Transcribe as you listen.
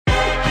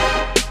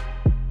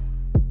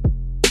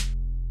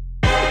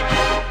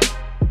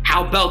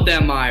about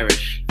them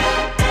Irish?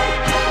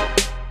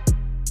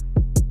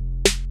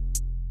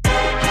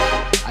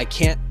 I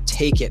can't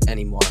take it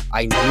anymore.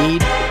 I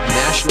need a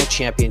national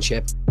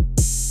championship.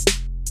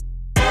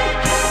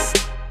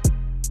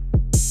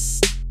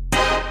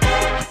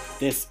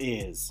 This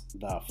is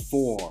the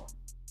Four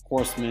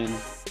Horsemen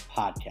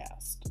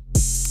Podcast.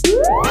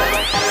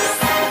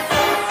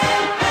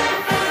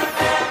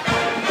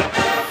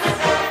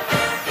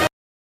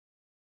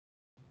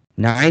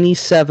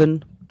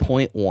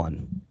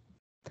 $97.1.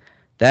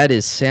 That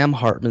is Sam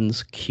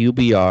Hartman's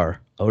QBR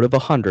out of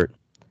 100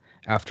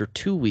 after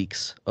 2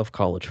 weeks of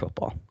college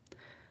football.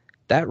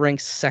 That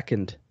ranks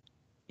second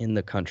in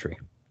the country,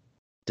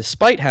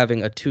 despite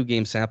having a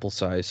 2-game sample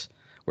size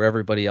where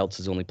everybody else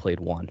has only played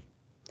 1.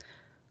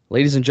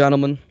 Ladies and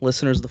gentlemen,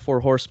 listeners of the Four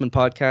Horsemen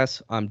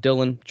Podcast, I'm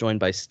Dylan, joined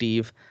by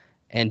Steve.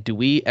 And do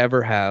we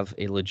ever have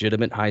a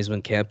legitimate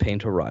Heisman campaign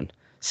to run?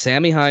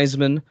 Sammy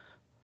Heisman,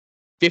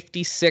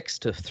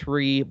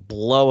 56-3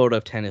 blowout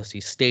of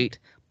Tennessee State,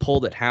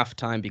 pulled at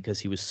halftime because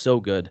he was so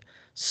good,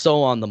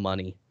 so on the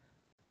money.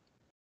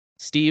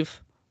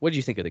 Steve, what did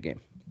you think of the game?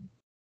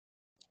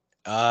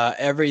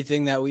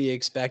 Everything that we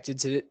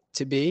expected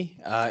to be.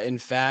 In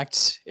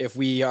fact, if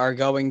we are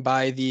going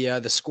by the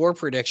score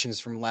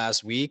predictions from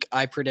last week,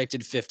 I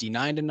predicted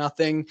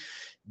 59-0.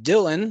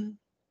 Dylan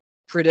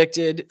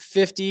predicted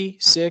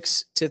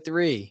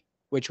 56-3,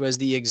 which was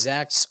the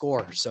exact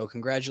score. So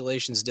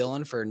congratulations,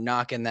 Dylan, for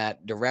knocking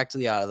that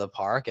directly out of the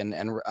park and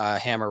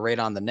hammer right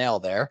on the nail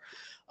there.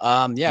 You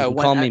can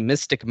call me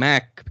Mystic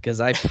Mac because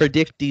I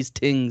predict these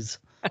things.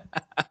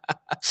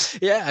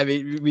 Yeah, I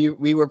mean,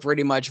 we were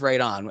pretty much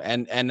right on,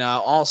 and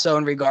also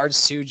in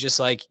regards to just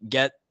like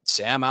get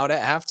Sam out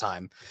at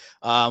halftime.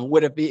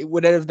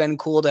 Would it have been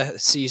cool to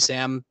see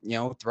Sam,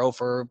 throw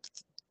for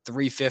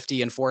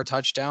 350 and 4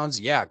 touchdowns?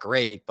 Yeah,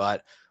 great,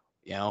 but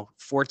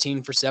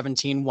 14 for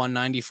 17,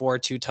 194,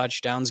 2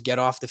 touchdowns, get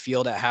off the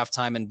field at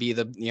halftime and be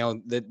the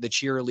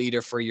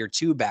cheerleader for your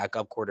 2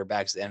 backup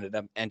quarterbacks that ended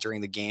up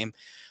entering the game,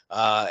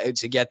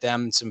 to get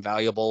them some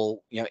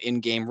valuable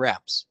in-game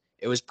reps.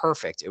 It was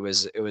perfect. It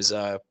was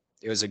a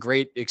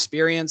great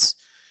experience.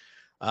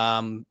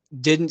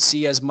 Didn't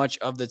see as much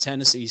of the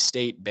Tennessee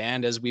State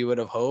band as we would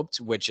have hoped,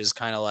 which is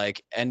kind of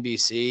like,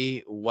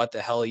 NBC, what the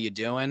hell are you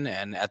doing?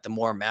 And at the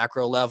more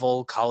macro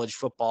level, college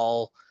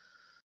football,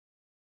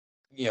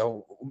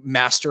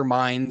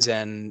 masterminds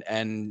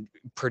and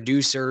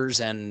producers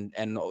and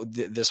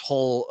this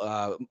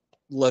whole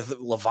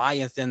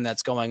Leviathan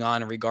that's going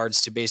on in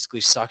regards to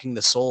basically sucking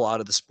the soul out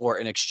of the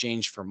sport in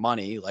exchange for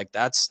money. Like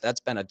that's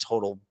been a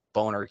total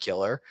boner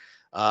killer.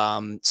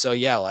 So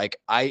yeah, like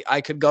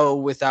I could go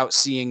without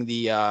seeing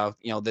the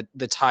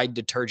Tide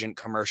detergent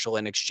commercial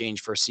in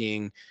exchange for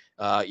seeing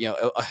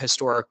a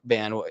historic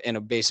band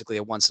in basically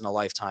a once in a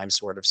lifetime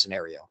sort of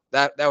scenario.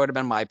 That would have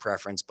been my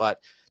preference, but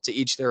to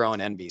each their own,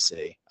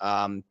 NBC.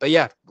 But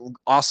yeah,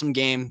 awesome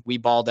game. We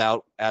balled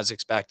out as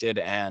expected,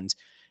 and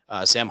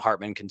Sam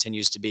Hartman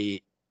continues to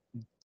be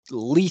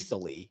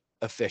lethally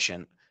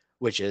efficient,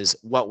 which is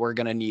what we're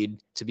going to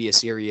need to be a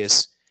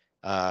serious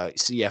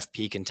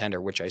CFP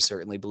contender, which I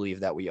certainly believe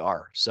that we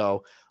are.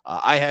 So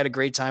I had a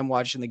great time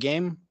watching the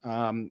game.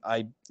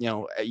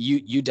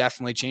 You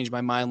definitely changed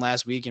my mind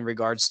last week in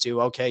regards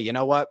to, okay, you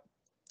know what?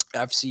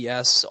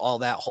 FCS, all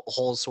that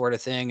whole sort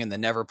of thing, and the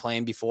never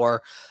playing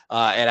before,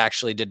 it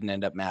actually didn't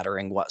end up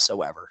mattering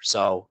whatsoever.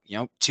 So,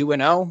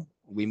 2-0,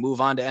 we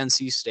move on to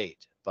NC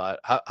State. But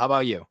how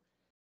about you?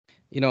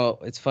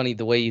 It's funny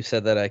the way you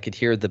said that. I could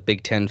hear the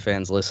Big Ten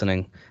fans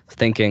listening,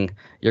 thinking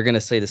you're going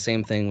to say the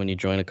same thing when you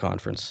join a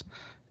conference.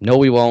 No,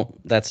 we won't.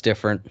 That's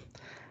different.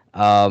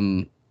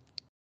 That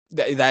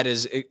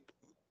is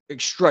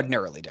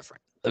extraordinarily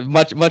different.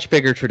 Much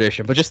bigger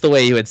tradition, but just the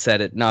way you had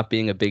said it, not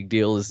being a big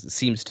deal,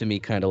 seems to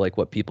me kind of like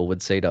what people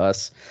would say to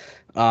us.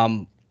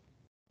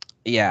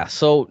 Yeah.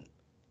 So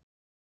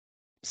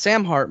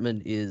Sam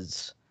Hartman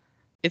it's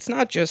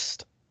not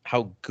just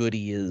how good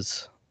he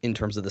is in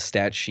terms of the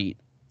stat sheet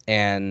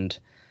and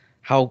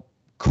how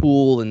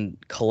cool and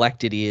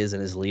collected he is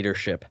in his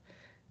leadership.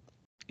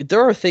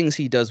 There are things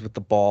he does with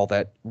the ball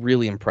that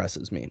really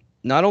impresses me.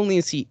 Not only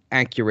is he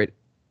accurate,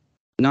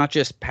 not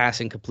just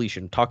passing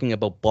completion, talking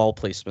about ball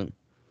placement,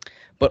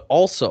 but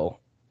also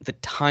the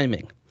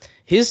timing.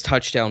 His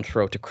touchdown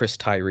throw to Chris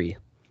Tyree,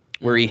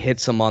 where he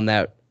hits him on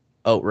that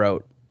out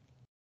route,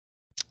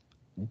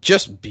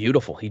 just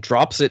beautiful. He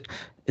drops it.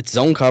 It's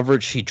zone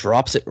coverage. He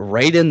drops it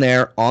right in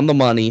there on the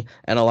money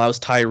and allows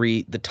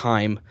Tyree the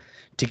time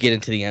to get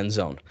into the end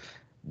zone.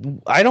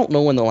 I don't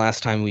know when the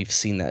last time we've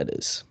seen that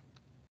is.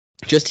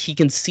 Just he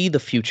can see the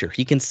future.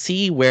 He can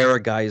see where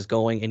a guy is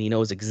going, and he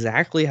knows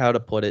exactly how to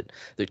put it.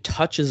 The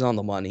touch is on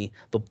the money.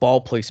 The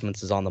ball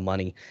placements is on the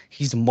money.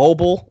 He's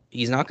mobile.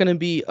 He's not going to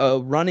be a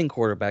running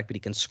quarterback, but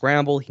he can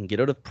scramble. He can get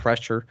out of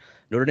pressure.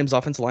 Notre Dame's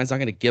offensive line's not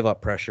going to give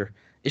up pressure.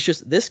 It's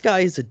just this guy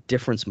is a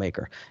difference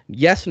maker.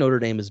 Yes, Notre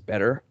Dame is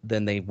better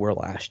than they were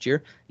last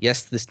year.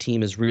 Yes, this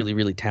team is really,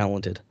 really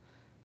talented.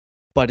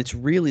 but it's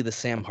really the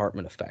Sam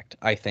Hartman effect,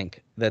 I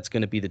think, that's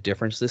going to be the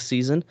difference this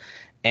season.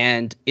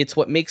 And it's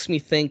what makes me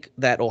think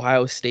that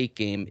Ohio State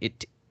game,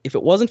 if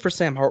it wasn't for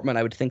Sam Hartman,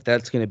 I would think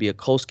that's going to be a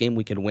close game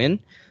we can win.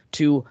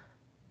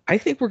 I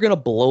think we're going to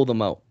blow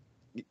them out.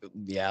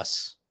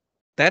 Yes.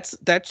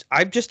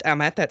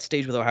 I'm at that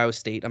stage with Ohio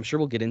State. I'm sure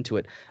we'll get into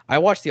it. I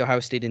watched the Ohio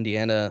State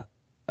Indiana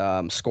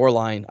score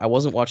line. I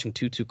wasn't watching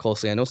too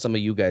closely. I know some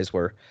of you guys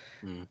were.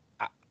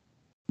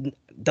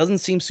 Doesn't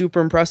seem super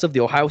impressive.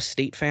 The Ohio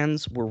State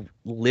fans were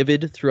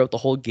livid throughout the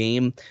whole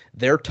game.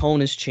 Their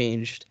tone has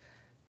changed.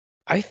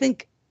 I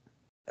think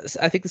this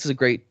is a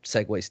great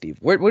segue, Steve.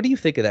 What do you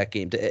think of that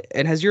game?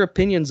 And has your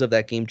opinions of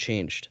that game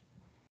changed?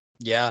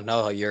 Yeah,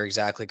 no, you're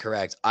exactly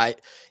correct.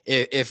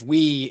 If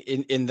we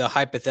in the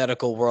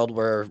hypothetical world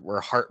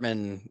where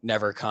Hartman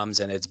never comes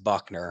and it's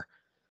Buckner,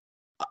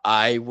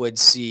 I would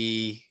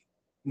see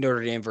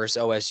Notre Dame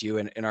versus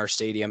OSU in our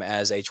stadium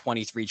as a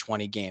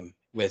 23-20 game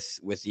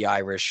with the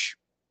Irish.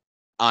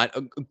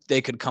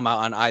 They could come out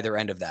on either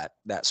end of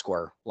that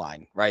score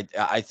line, right?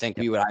 I think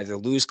we would either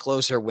lose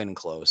close or win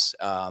close.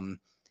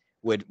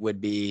 Would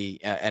be,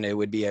 and it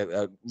would be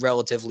a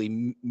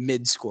relatively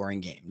mid-scoring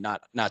game,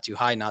 not too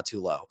high, not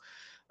too low.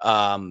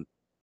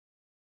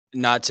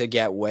 Not to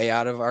get way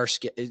out of our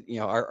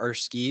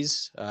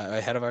skis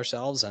ahead of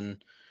ourselves,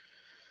 and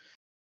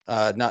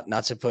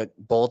not to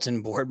put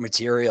bulletin board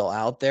material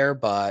out there,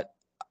 but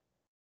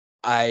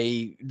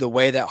the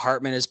way that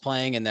Hartman is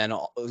playing, and then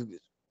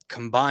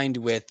combined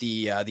with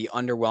the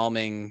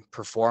underwhelming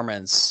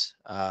performance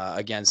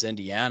against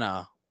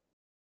Indiana,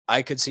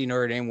 I could see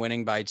Notre Dame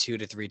winning by 2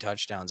 to 3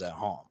 touchdowns at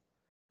home.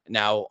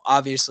 Now,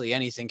 obviously,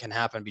 anything can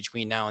happen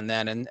between now and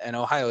then, and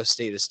Ohio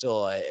State is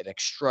still an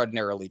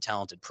extraordinarily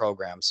talented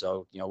program.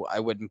 So, I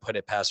wouldn't put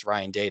it past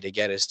Ryan Day to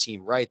get his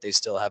team right. They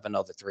still have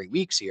another 3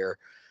 weeks here.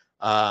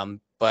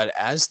 But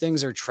as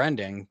things are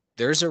trending,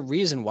 there's a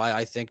reason why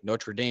I think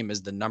Notre Dame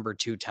is the number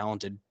 2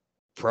 talented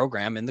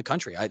program in the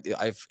country.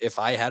 If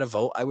I had a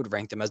vote, I would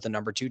rank them as the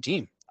number 2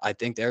 team. I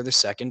think they're the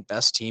second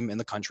best team in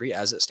the country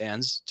as it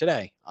stands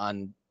today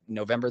on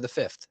November the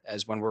 5th,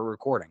 as when we're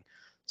recording.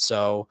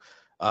 So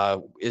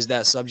is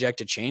that subject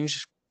to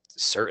change?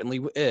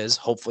 Certainly is.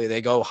 Hopefully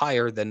they go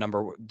higher than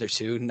number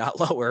 2, not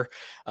lower.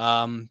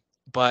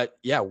 But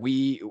yeah,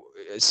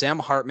 Sam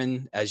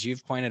Hartman, as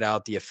you've pointed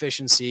out, the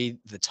efficiency,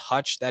 the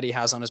touch that he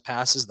has on his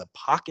passes, the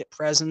pocket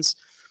presence,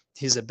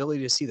 his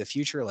ability to see the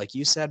future, like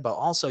you said, but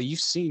also you've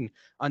seen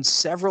on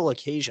several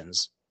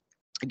occasions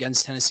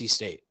against Tennessee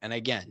State. And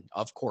again,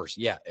 of course,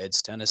 yeah,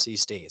 it's Tennessee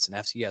State. It's an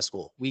FCS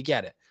school. We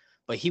get it.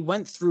 But he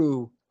went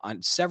through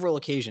on several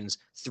occasions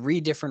 3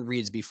 different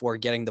reads before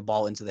getting the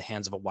ball into the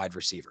hands of a wide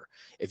receiver.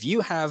 If you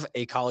have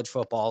a college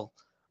football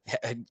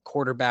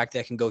quarterback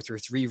that can go through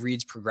 3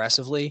 reads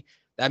progressively,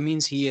 that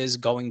means he is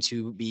going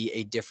to be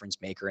a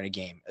difference maker in a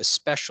game,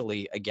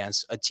 especially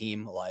against a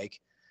team like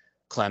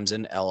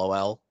Clemson,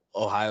 LOL,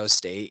 Ohio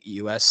State,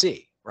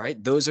 USC,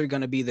 right? Those are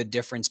going to be the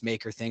difference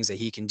maker things that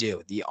he can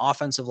do. The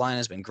offensive line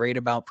has been great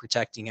about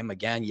protecting him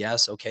again.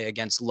 Yes. Okay.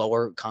 Against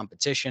lower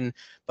competition.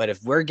 But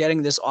if we're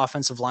getting this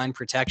offensive line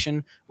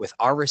protection with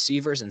our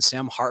receivers, and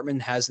Sam Hartman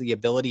has the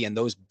ability in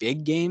those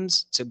big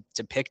games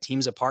to pick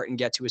teams apart and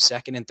get to his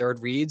second and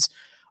third reads,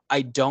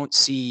 I don't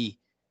see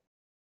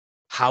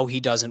how he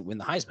doesn't win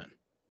the Heisman.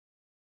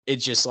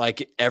 It's just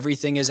like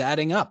everything is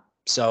adding up.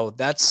 So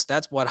that's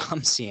what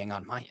I'm seeing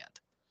on my end.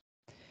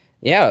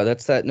 Yeah,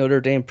 that's that Notre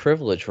Dame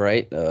privilege,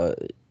 right?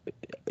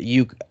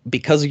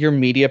 Because of your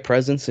media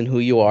presence and who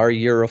you are,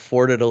 you're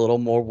afforded a little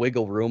more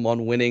wiggle room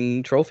on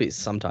winning trophies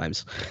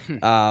sometimes.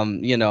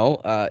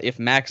 If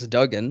Max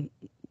Duggan,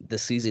 the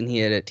season he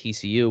had at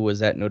TCU,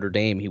 was at Notre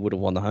Dame, he would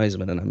have won the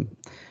Heisman, and I'm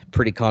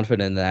pretty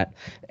confident in that.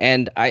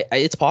 And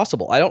it's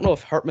possible. I don't know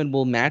if Hartman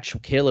will match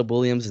Caleb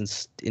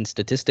Williams in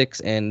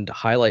statistics and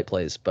highlight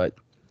plays, but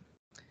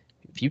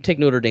if you take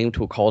Notre Dame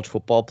to a college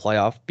football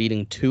playoff,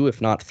 beating 2, if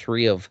not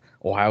 3 of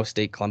Ohio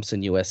State,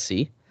 Clemson,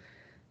 USC,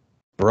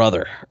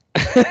 brother,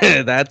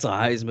 that's a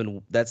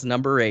Heisman. That's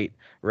number 8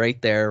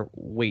 right there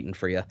waiting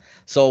for you.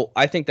 So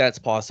I think that's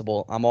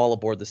possible. I'm all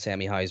aboard the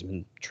Sammy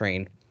Heisman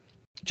train.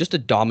 Just a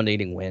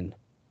dominating win.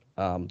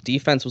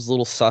 Defense was a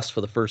little sus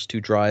for the first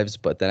 2 drives,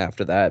 but then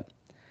after that,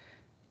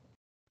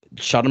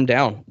 shut them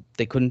down.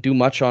 They couldn't do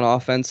much on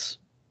offense.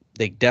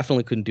 They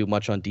definitely couldn't do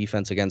much on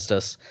defense against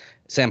us.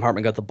 Sam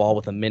Hartman got the ball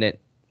with a minute,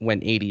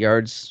 went 80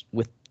 yards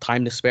with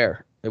time to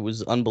spare. It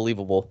was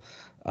unbelievable.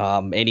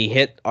 And he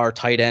hit our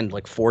tight end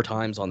like 4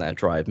 times on that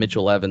drive.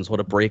 Mitchell Evans, what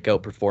a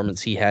breakout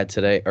performance he had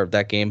today, or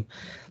that game.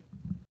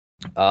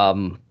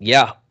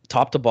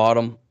 Top to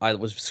bottom, I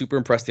was super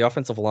impressed. The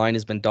offensive line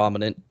has been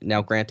dominant.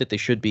 Now, granted, they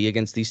should be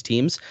against these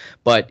teams,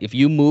 but if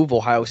you move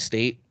Ohio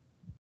State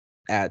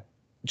at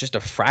just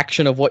a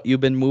fraction of what you've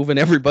been moving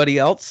everybody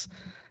else,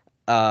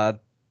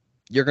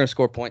 you're going to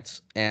score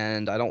points,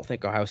 and I don't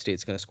think Ohio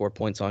State's going to score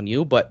points on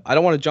you, but I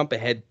don't want to jump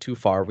ahead too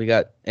far. We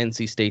got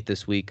NC State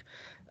this week,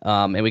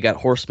 and we got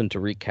Horsemen to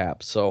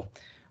recap, so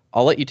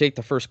I'll let you take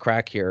the first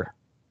crack here.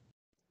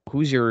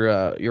 Who's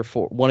your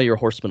one of your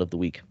Horsemen of the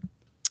week?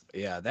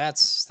 Yeah,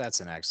 that's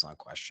an excellent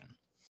question.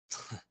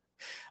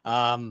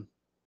 I'm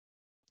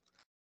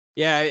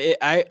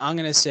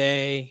gonna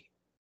say,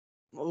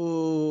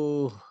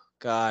 oh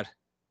God,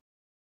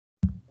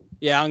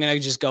 yeah, I'm gonna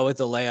just go with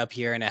the layup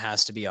here, and it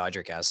has to be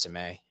Audric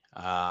Estime.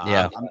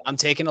 Yeah. I'm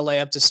taking a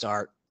layup to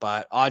start,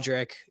 but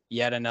Audric,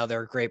 yet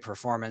another great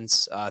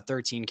performance.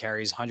 13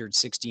 carries,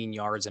 116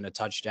 yards, and a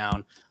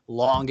touchdown.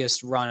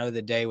 Longest run of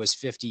the day was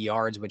 50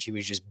 yards, which he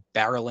was just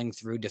barreling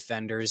through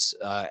defenders.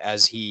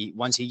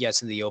 Once he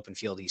gets in the open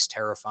field, he's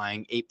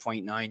terrifying.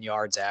 8.9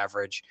 yards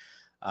average.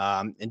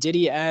 And did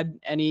he add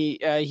any?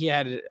 He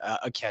had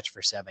a catch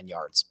for 7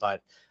 yards,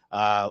 but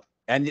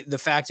and the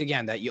fact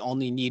again that you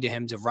only need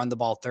him to run the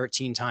ball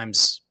 13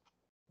 times,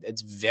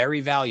 it's very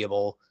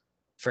valuable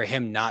for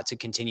him not to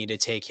continue to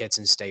take hits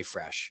and stay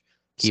fresh.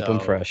 Keep him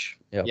fresh.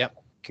 Yep.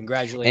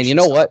 Congratulations. And you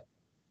know what?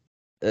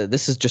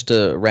 This is just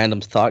a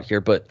random thought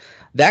here, but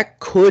that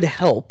could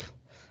help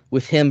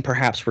with him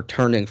perhaps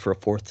returning for a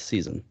fourth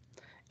season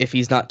if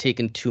he's not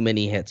taking too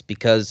many hits,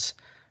 because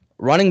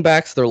running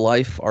backs, their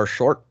life are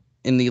short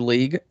in the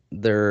league.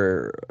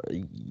 The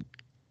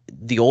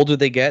older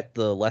they get,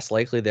 the less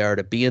likely they are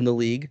to be in the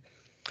league.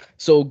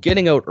 So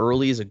getting out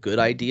early is a good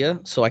idea.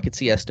 So I could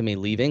see Estime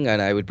leaving,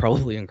 and I would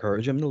probably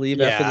encourage him to leave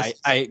after this.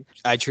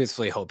 I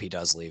truthfully hope he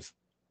does leave.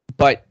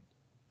 But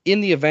in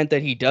the event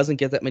that he doesn't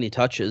get that many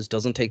touches,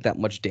 doesn't take that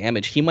much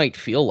damage, he might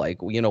feel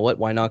like, well, you know what,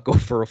 why not go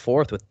for a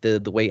fourth with the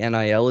way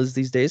NIL is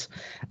these days?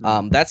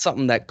 That's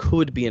something that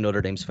could be a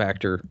Notre Dame's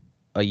factor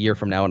a year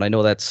from now. And I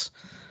know that's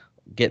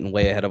getting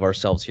way ahead of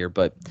ourselves here,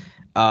 but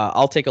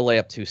I'll take a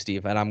layup too,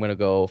 Steve, and I'm going to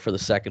go for the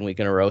second week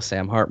in a row,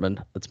 Sam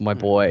Hartman. That's my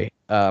boy.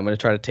 I'm going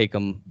to try to take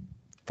him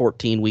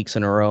 14 weeks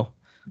in a row,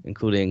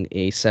 including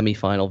a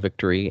semifinal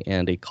victory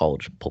and a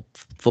college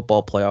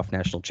football playoff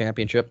national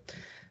championship.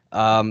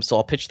 So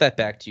I'll pitch that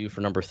back to you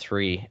for number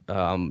 3.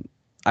 Do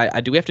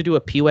we have to do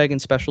a P-Wagon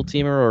special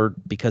teamer, or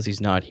because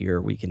he's not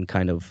here, we can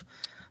kind of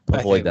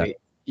avoid that?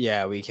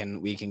 We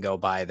can go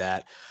by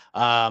that.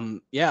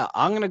 I'm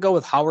going to go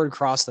with Howard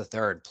Cross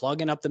III,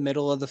 plugging up the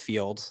middle of the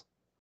field.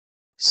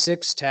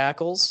 6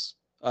 tackles,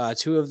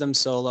 2 of them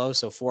solo,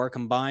 so 4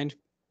 combined.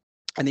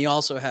 And he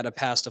also had a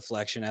pass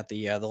deflection at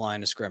the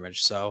line of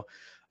scrimmage. So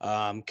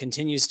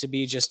continues to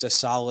be just a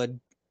solid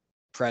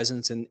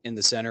presence in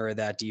the center of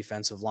that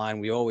defensive line.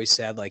 We always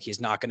said, like,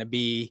 he's not going to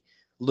be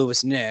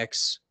Lewis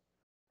Nix,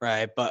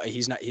 right? But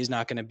he's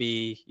not going to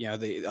be,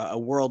 a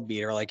world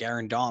beater like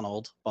Aaron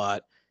Donald,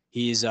 but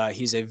he's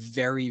a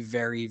very,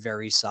 very,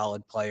 very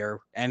solid player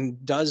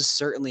and does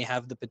certainly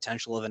have the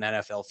potential of an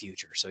NFL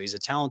future. So he's a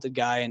talented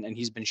guy, and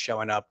he's been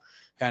showing up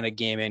kind of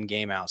game in,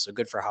 game out. So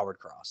good for Howard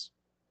Cross.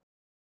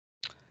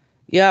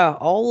 Yeah,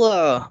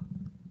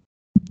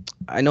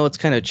 I know it's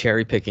kind of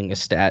cherry picking a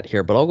stat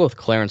here, but I'll go with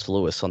Clarence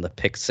Lewis on the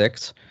pick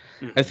 6.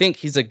 Mm-hmm. I think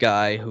he's a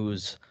guy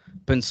who's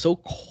been so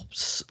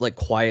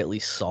quietly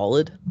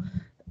solid,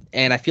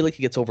 and I feel like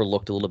he gets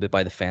overlooked a little bit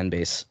by the fan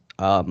base.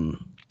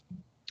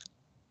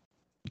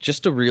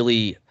 Just a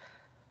really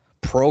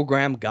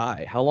program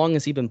guy. How long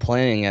has he been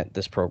playing at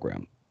this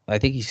program? I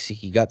think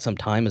he got some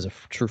time as a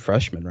true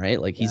freshman,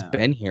 right? Like, he's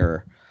been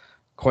here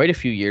quite a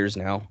few years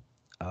now.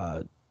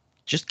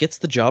 Just gets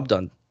the job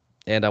done,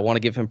 and I want to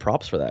give him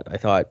props for that. I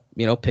thought,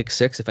 pick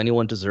 6, if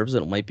anyone deserves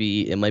it, it might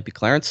be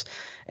Clarence.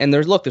 And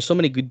there's so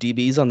many good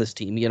DBs on this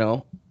team.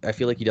 I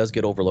feel like he does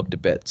get overlooked a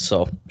bit.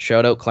 So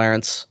shout out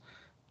Clarence,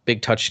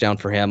 big touchdown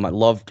for him. I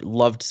loved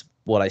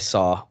what I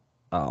saw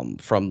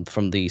from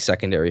the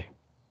secondary.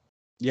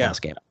 Yeah,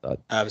 game.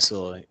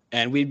 Absolutely.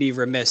 And we'd be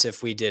remiss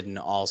if we didn't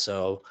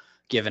also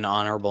give an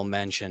honorable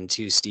mention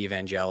to Steve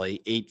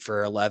Angeli, 8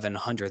 for 11,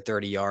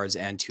 130 yards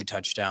and 2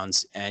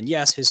 touchdowns. And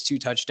yes, his 2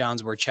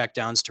 touchdowns were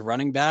checkdowns to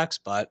running backs,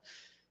 but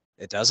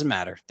it doesn't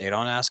matter. They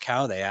don't ask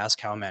how, they ask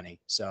how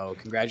many. So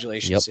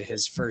congratulations to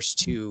his first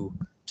 2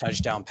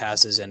 touchdown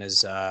passes and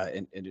his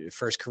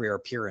first career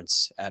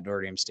appearance at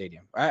Notre Dame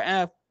Stadium.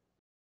 I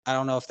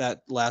don't know if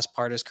that last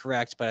part is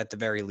correct, but at the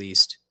very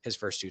least, his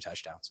first 2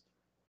 touchdowns.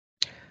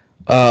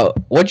 What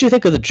did you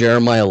think of the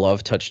Jeremiah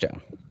Love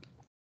touchdown?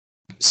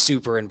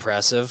 Super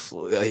impressive.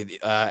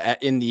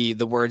 In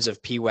the words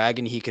of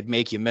P-Wagon, he could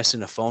make you miss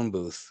in a phone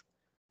booth.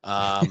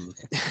 Running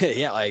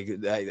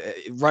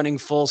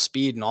full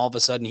speed, and all of a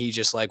sudden he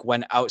just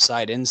went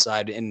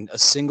inside in a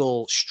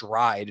single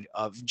stride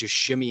of just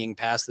shimmying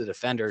past the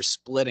defenders,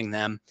 splitting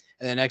them.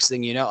 And the next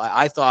thing you know,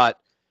 I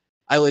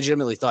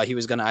legitimately thought he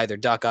was going to either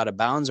duck out of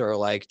bounds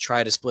or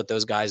try to split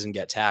those guys and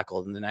get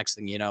tackled. And the next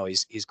thing you know,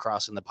 he's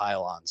crossing the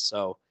pylons.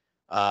 So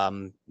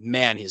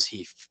man, is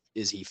he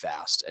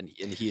fast, and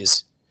he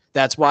is.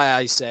 That's why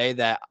I say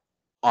that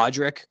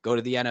Audric, go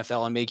to the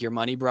NFL and make your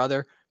money,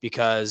 brother,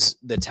 because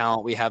the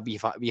talent we have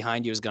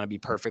behind you is going to be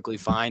perfectly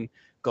fine.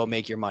 Go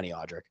make your money,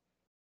 Audric.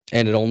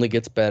 And it only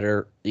gets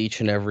better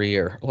each and every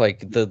year.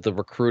 The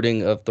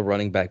recruiting of the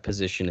running back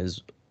position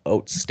is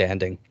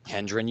outstanding.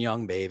 Kendron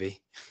Young, baby.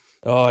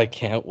 Oh, I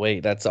can't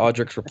wait. That's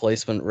Audric's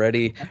replacement,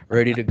 ready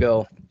to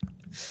go.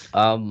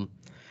 I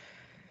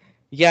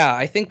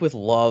think with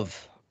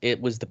Love, it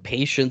was the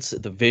patience,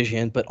 the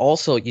vision, but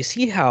also you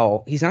see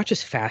how he's not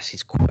just fast,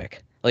 he's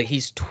quick. Like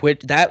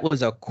that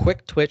was a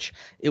quick twitch.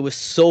 It was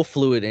so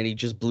fluid, and he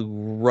just blew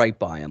right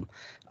by him.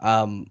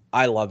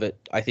 I love it.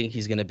 I think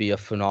he's going to be a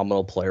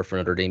phenomenal player for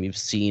Notre Dame. You've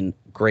seen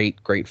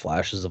great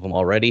flashes of him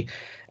already,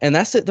 and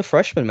that's it. The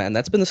freshman, man,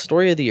 that's been the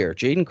story of the year.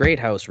 Jaden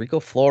Greathouse, Rico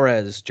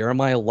Flores,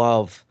 Jeremiah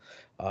Love.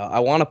 I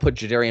want to put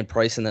Jadarian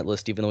Price in that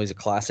list, even though he's a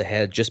class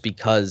ahead, just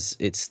because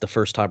it's the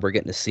first time we're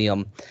getting to see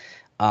him.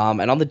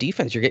 And on the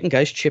defense, you're getting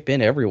guys chip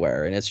in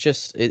everywhere, and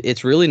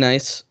it's really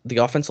nice. The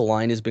offensive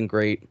line has been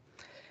great.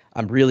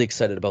 I'm really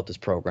excited about this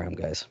program,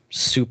 guys.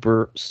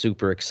 Super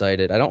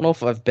excited. I don't know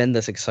if I've been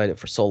this excited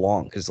for so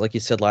long because, like you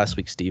said last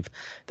week, Steve,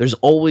 there's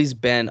always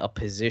been a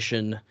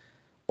position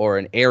or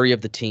an area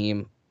of the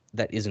team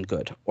that isn't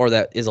good or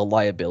that is a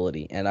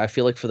liability. And I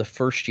feel like for the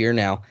first year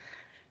now,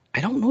 I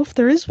don't know if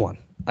there is one.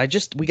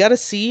 We got to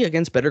see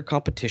against better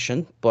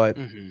competition, but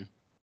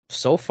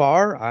so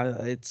far,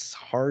 it's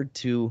hard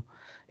to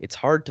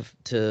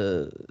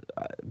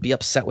be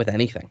upset with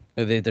anything.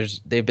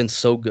 They've been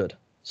so good,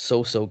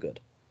 so good.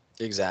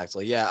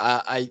 Exactly.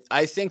 Yeah,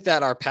 I think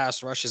that our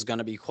pass rush is going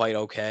to be quite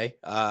okay.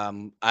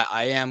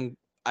 I am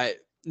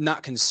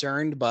not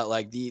concerned, but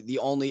like the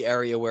only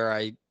area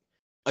where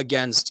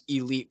against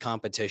elite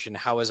competition,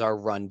 how is our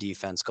run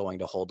defense going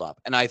to hold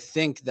up? And I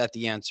think that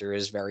the answer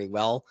is very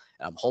well.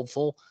 And I'm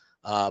hopeful,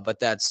 but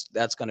that's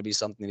going to be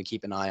something to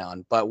keep an eye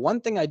on. But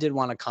one thing I did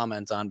want to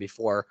comment on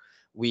before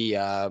we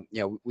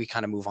we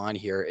kind of move on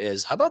here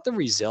is how about the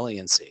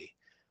resiliency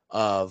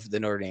of the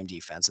Notre Dame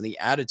defense and the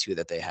attitude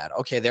that they had.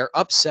 Okay, they're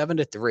up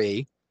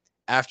 7-3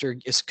 after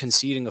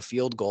conceding a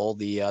field goal.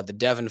 The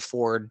Devin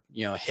Ford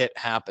hit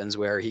happens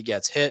where he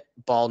gets hit,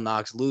 ball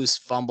knocks loose,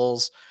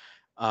 fumbles,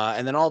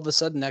 and then all of a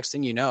sudden, next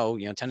thing you know,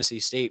 Tennessee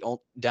State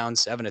down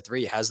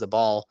 7-3 has the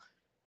ball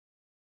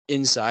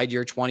inside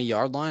your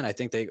 20-yard line. I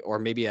think or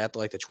maybe at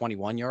like the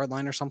 21-yard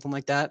line or something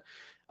like that.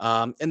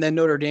 And then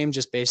Notre Dame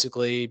just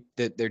basically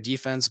their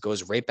defense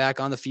goes right back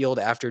on the field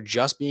after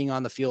just being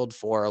on the field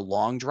for a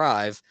long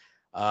drive.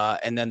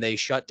 And then they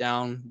shut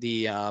down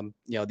the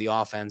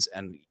offense.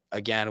 And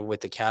again,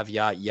 with the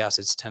caveat, yes,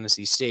 it's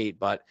Tennessee State,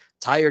 but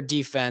tired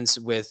defense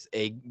with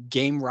a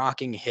game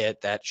rocking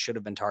hit that should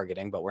have been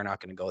targeting, but we're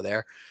not going to go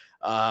there.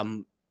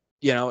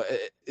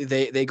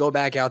 They go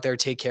back out there,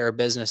 take care of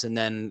business, and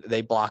then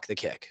they block the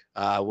kick,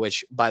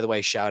 which, by the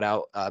way, shout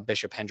out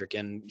Bishop Hendrick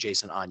and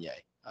Jason Anye.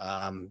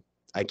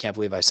 I can't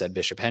believe I said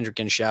Bishop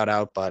Hendricken shout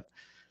out, but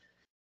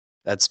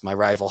that's my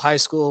rival high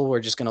school. We're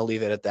just going to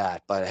leave it at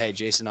that. But hey,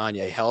 Jason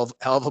Anye, hell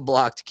of a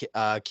blocked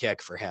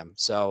kick for him.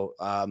 So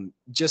and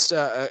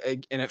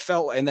it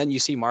felt, and then you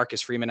see Marcus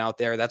Freeman out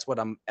there. That's what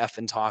I'm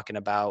effing talking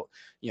about,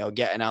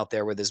 getting out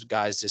there with his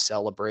guys to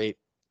celebrate.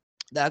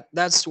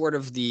 That's sort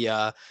of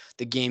the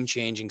game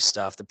changing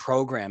stuff, the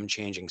program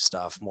changing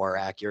stuff, more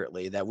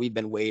accurately, that we've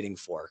been waiting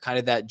for. Kind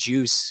of that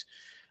juice,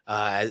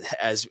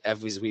 as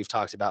we've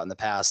talked about in the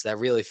past, that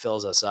really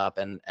fills us up,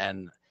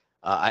 and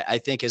I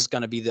think is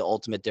going to be the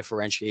ultimate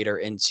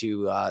differentiator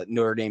into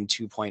Notre Dame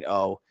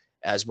 2.0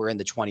 as we're in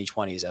the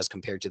 2020s as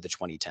compared to the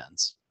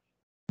 2010s.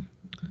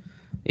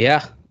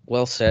 Yeah,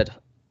 well said.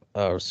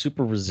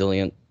 Super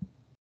resilient.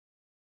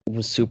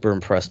 Was super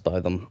impressed by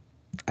them.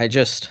 I'm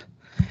just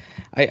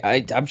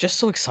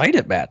so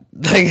excited, Matt.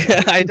 Like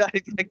I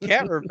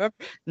can't remember.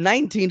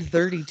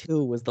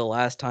 1932 was the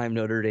last time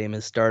Notre Dame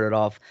has started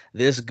off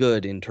this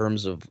good in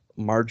terms of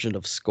margin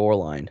of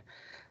scoreline.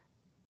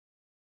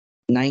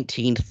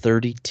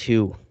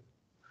 1932.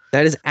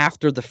 That is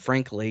after the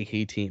Frank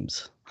Leahy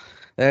teams.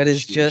 That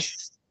is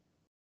just.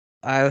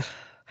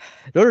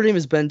 Notre Dame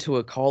has been to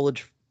a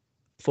college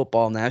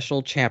football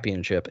national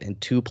championship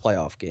and 2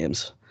 playoff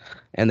games,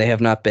 and they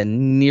have not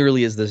been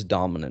nearly as this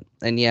dominant.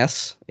 And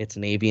yes, it's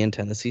Navy and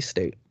Tennessee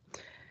State,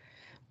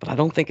 but I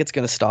don't think it's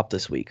going to stop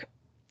this week.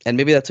 And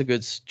maybe that's a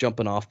good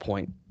jumping off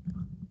point.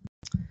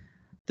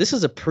 This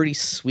is a pretty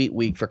sweet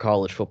week for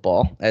college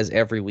football, as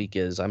every week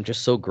is. I'm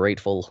just so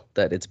grateful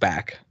that it's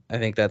back. I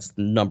think that's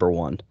number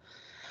one.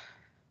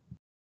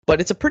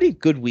 But it's a pretty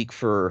good week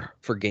for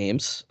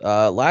games.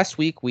 Last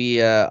week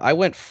I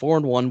went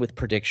 4-1 with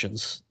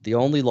predictions. The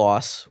only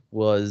loss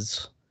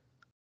was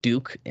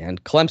Duke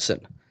and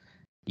Clemson.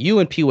 You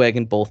and P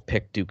Wagon both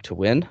picked Duke to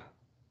win.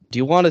 Do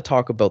you want to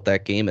talk about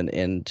that game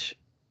and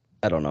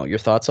I don't know, your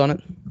thoughts on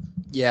it?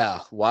 Yeah.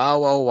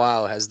 Wow. Oh,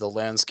 wow. Has the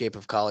landscape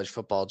of college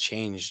football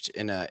changed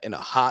in a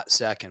hot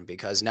second,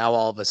 because now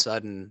all of a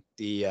sudden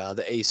the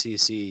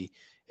ACC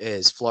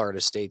is Florida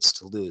State's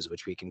to lose,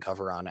 which we can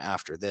cover on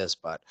after this.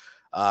 But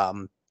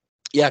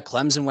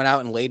Clemson went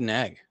out and laid an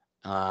egg,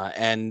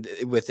 and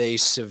with a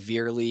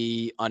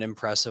severely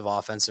unimpressive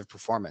offensive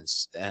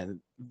performance, and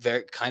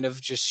very kind of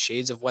just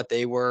shades of what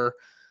they were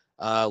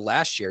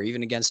last year,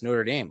 even against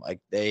Notre Dame.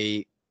 Like,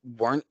 they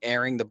weren't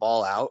airing the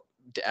ball out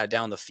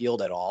down the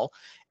field at all.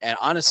 And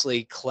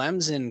honestly,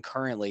 Clemson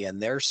currently in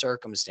their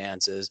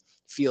circumstances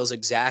feels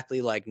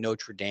exactly like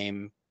Notre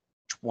Dame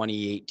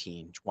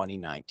 2018,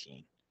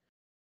 2019.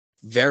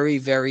 Very,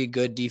 very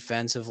good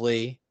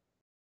defensively,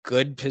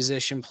 good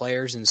position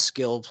players and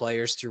skill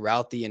players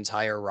throughout the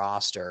entire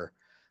roster.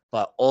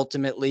 but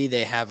ultimately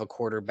they have a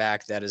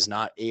quarterback that is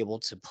not able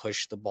to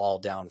push the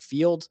ball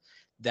downfield.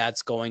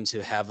 That's going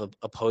to have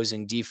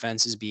opposing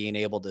defenses being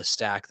able to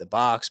stack the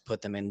box,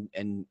 put them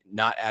in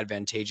not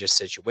advantageous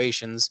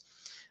situations.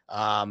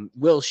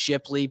 Will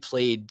Shipley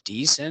played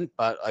decent,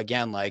 but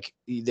again, like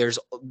there's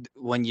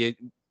when you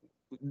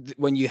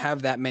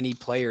have that many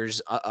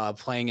players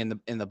playing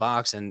in the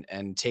box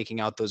and taking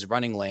out those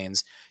running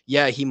lanes,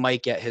 yeah, he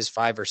might get his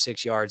 5 or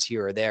 6 yards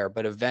here or there,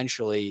 but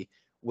eventually,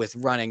 with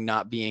running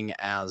not being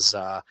as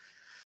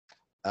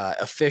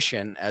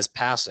efficient as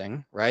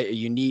passing, right?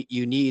 You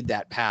need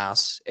that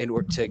pass in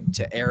order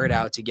to air it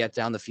out, to get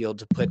down the field,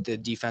 to put the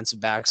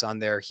defensive backs on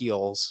their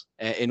heels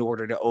in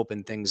order to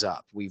open things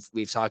up.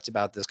 We've talked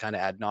about this kind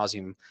of ad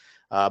nauseum,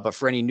 but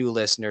for any new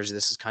listeners,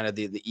 this is kind of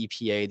the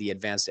EPA, the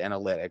advanced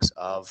analytics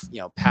of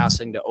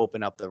passing to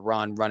open up the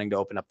run, running to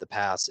open up the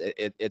pass.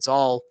 It's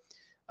all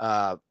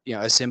a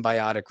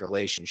symbiotic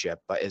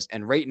relationship.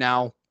 And right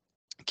now,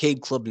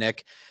 Cade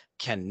Klubnik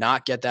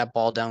cannot get that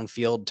ball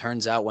downfield.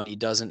 Turns out when he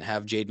doesn't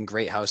have Jaden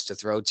Greathouse to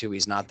throw to,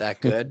 he's not that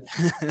good.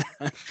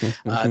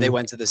 They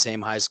went to the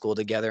same high school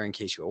together, in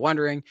case you were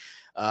wondering,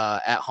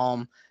 at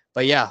home.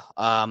 But wow.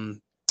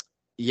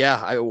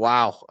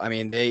 I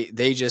mean,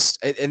 they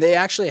just, and they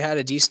actually had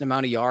a decent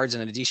amount of yards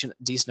and a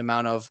decent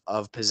amount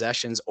of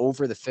possessions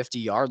over the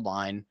 50-yard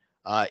line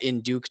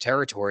in Duke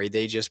territory.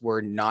 They just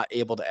were not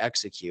able to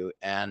execute.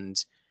 And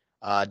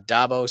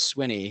Dabo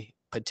Swinney,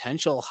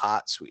 potential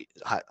hot seat,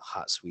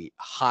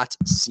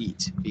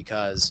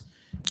 because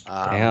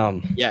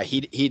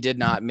he did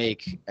not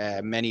make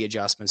many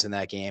adjustments in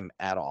that game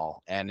at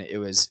all, and it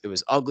was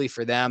ugly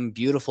for them,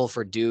 beautiful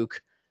for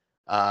Duke.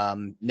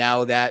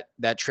 Now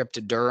that trip to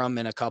Durham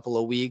in a couple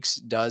of weeks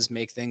does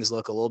make things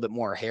look a little bit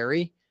more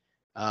hairy,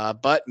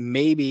 but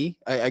maybe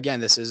again,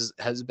 this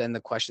has been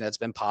the question that's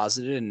been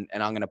posited, and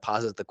I'm going to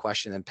posit the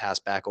question and pass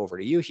back over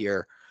to you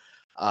here.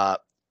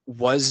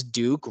 Was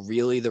Duke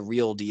really the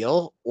real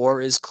deal,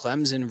 or is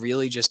Clemson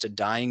really just a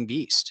dying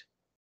beast?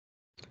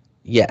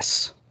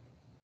 Yes,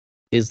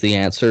 is the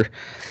answer.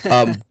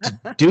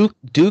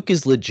 Duke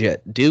is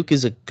legit. Duke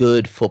is a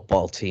good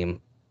football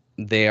team.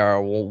 They are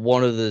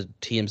one of the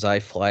teams I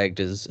flagged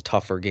as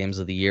tougher games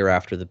of the year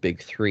after the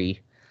Big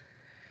Three.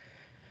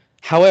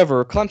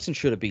 However, Clemson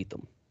should have beat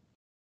them.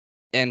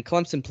 And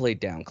Clemson played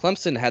down.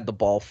 Clemson had the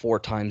ball 4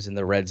 times in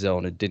the red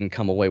zone and didn't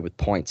come away with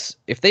points.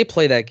 If they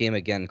play that game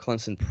again,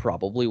 Clemson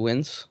probably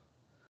wins.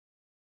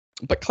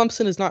 But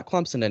Clemson is not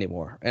Clemson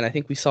anymore. And I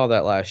think we saw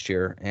that last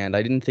year. And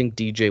I didn't think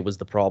DJ was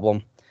the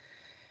problem.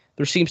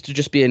 There seems to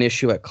just be an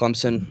issue at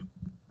Clemson.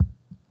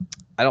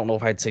 I don't know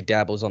if I'd say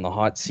Dabo's on the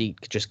hot seat,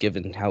 just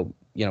given how,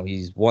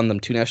 he's won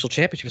them 2 national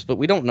championships, but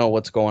we don't know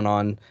what's going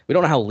on. We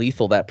don't know how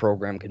lethal that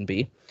program can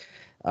be.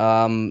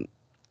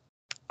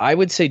 I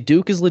would say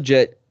Duke is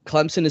legit.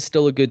 Clemson is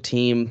still a good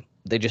team.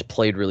 They just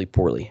played really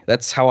poorly.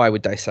 That's how I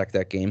would dissect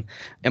that game.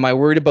 Am I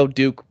worried about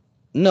Duke?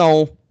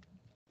 No.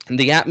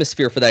 The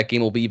atmosphere for that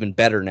game will be even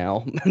better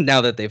now. Now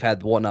that they've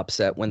had 1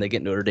 upset, when they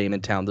get Notre Dame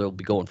in town, they'll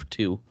be going for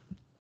 2.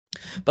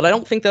 But I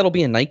don't think that'll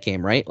be a night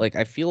game, right? Like,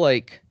 I feel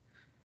like,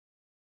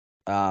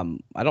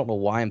 I don't know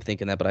why I'm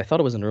thinking that, but I thought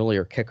it was an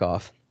earlier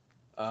kickoff.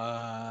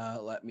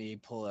 Let me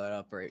pull that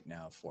up right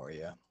now for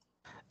you.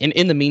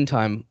 In the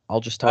meantime,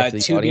 I'll just talk to the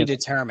audience. To be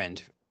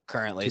determined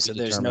currently, so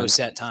there's no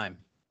set time.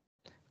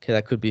 Okay,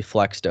 that could be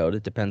flexed out.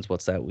 It depends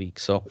what's that week.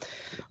 So,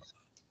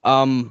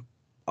 I'll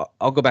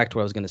go back to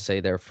what I was going to say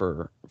there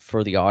for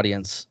the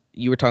audience.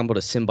 You were talking about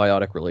a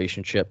symbiotic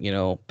relationship,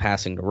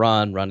 passing to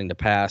run, running to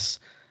pass.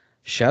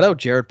 Shout out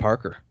Jared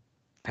Parker.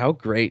 How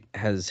great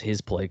has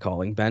his play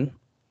calling been?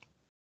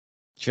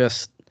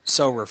 Just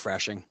so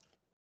refreshing.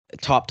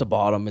 Top to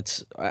bottom.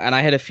 And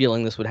I had a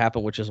feeling this would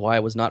happen, which is why I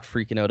was not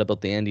freaking out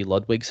about the Andy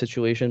Ludwig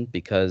situation,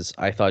 because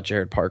I thought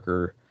Jared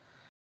Parker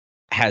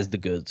has the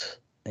goods.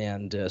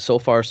 And so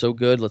far, so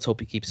good. Let's hope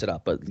he keeps it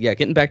up. But yeah,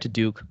 getting back to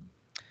Duke,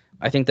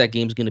 I think that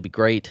game's going to be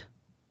great.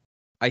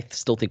 I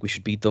still think we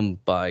should beat them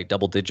by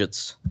double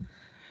digits.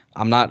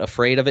 I'm not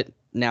afraid of it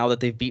now that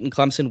they've beaten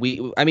Clemson.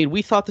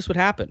 We thought this would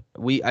happen.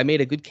 I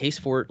made a good case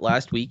for it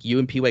last week. You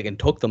and P-Wagon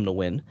took them to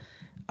win.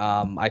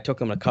 I took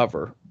them to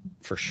cover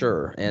for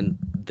sure, and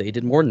they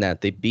did more than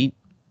that. They beat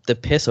the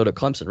piss out of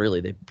Clemson.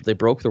 Really, they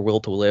broke their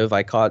will to live.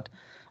 I caught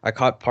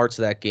parts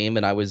of that game,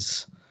 and I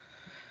wasn't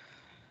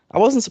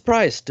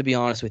surprised, to be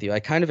honest with you. I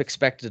kind of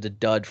expected a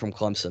dud from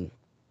Clemson,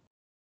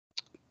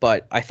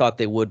 but I thought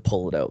they would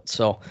pull it out.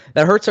 So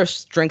that hurts our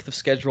strength of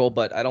schedule,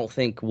 but I don't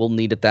think we'll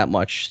need it that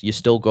much. You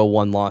still go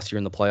 1 loss, you're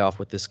in the playoff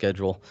with this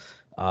schedule.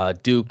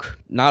 Duke,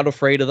 not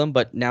afraid of them,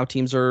 but now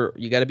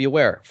you got to be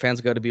aware.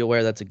 Fans got to be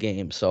aware that's a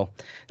game. So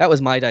that was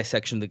my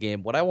dissection of the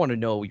game. What I want to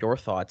know your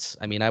thoughts.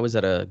 I mean, I was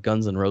at a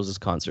Guns N' Roses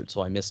concert,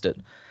 so I missed it.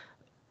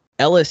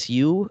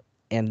 LSU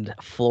and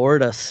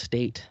Florida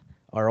State.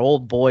 Our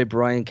old boy,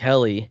 Brian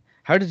Kelly.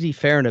 How did he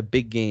fare in a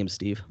big game,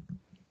 Steve?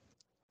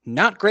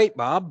 Not great,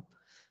 Bob.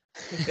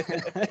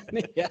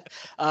 Yeah.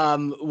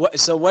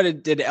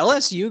 Did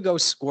LSU go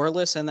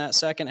scoreless in that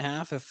second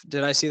half?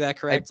 Did I see that I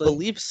correctly?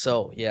 believe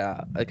so,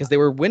 yeah, because they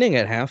were winning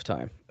at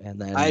halftime,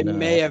 and I then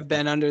may have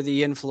been under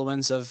the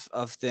influence of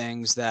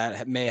things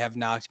that may have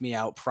knocked me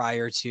out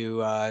prior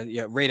to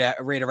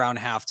right around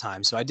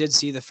halftime. So I did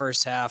see the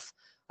first half.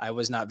 I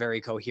was not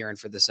very coherent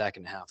for the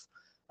second half.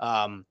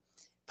 Um,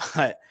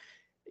 but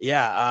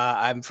yeah,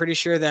 I'm pretty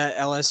sure that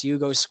LSU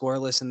goes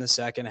scoreless in the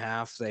second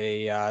half.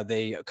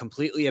 They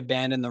completely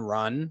abandon the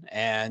run,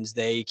 and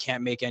they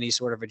can't make any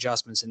sort of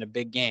adjustments in a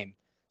big game.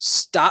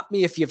 Stop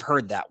me if you've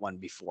heard that one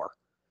before.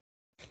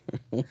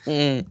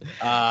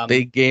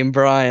 big game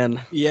Brian.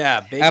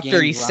 Yeah, big After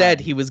game. he said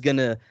he was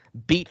gonna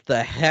beat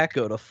the heck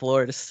out of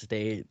Florida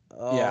State.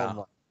 Oh Yeah.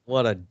 my,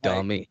 what a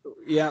dummy.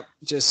 Yep,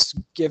 just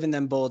giving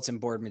them bulletin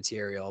board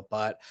material.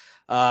 But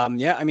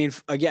yeah, I mean,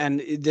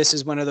 again, this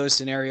is one of those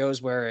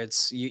scenarios where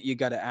it's you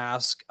got to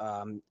ask: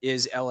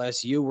 is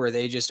LSU, were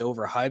they just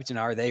overhyped, and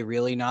are they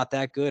really not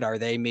that good? Are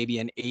they maybe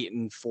an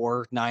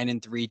 8-4,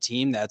 9-3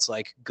 team that's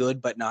like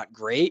good but not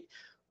great,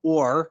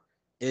 or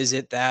is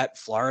it that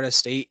Florida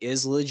State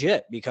is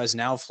legit? Because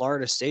now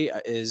Florida State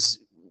is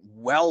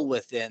well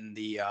within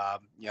the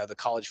the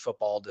college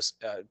football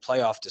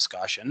playoff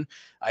discussion.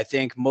 I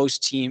think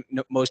most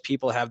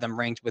people have them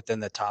ranked within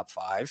the top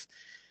 5.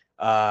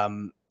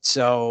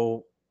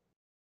 So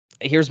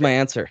Here's my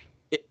answer.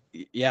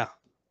 Yeah.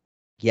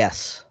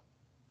 Yes.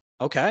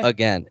 Okay.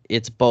 Again,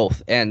 it's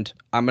both. And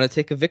I'm going to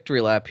take a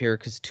victory lap here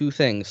because two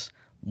things.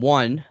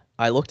 One,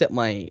 I looked at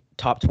my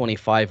top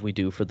 25 we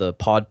do for the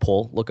pod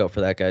poll. Look out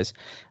for that, guys.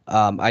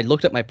 I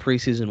looked at my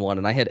preseason one,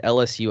 and I had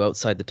LSU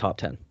outside the top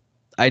 10.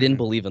 I didn't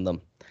believe in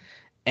them.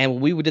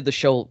 And when we did the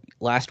show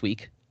last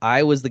week,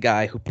 I was the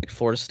guy who picked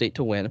Florida State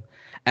to win.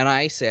 And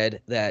I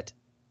said that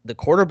the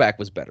quarterback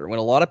was better when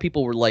a lot of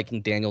people were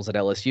liking Daniels at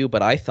LSU,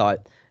 but I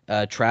thought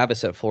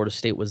Travis at Florida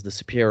State was the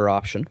superior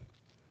option.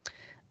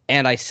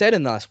 And I said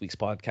in last week's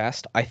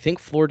podcast, I think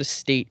Florida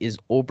State is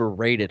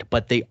overrated,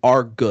 but they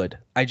are good.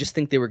 I just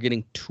think they were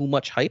getting too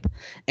much hype,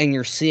 and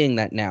you're seeing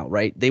that now,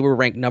 right? They were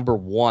ranked number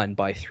 1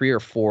 by 3 or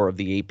 4 of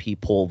the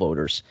AP poll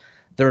voters.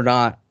 They're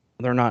not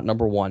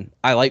number 1.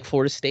 I like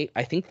Florida State.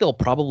 I think they'll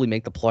probably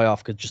make the playoff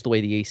because just the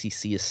way the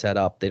ACC is set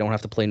up, they don't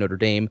have to play Notre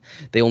Dame.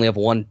 They only have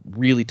one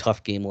really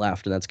tough game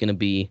left, and that's going to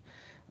be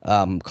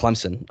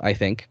Clemson, I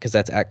think, because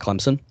that's at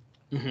Clemson.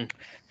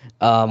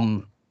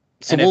 Mm-hmm.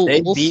 So and if they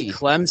we'll beat see.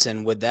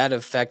 Clemson, would that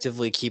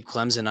effectively keep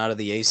Clemson out of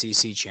the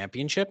ACC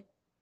championship?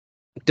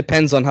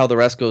 Depends on how the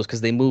rest goes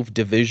because they moved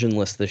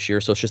divisionless this year,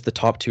 so it's just the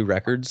top 2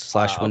 records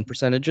 / win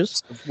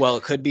percentages. Well,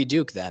 it could be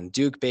Duke then.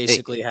 Duke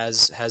basically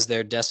has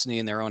their destiny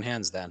in their own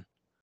hands then.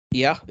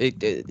 Yeah,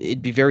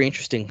 it'd be very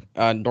interesting.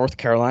 North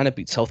Carolina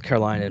beat South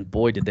Carolina, and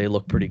boy, did they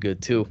look pretty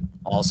good too.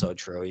 Also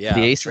true, yeah.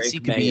 The ACC Drake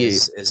could May be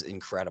is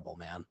incredible,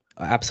 man.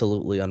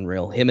 Absolutely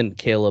unreal. Him and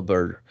Caleb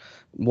are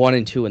 1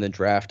 and 2 in the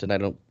draft, and I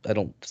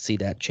don't see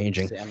that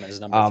changing. Sam is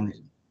number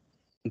 3.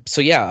 So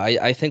yeah,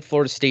 I think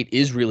Florida State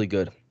is really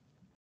good.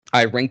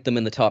 I ranked them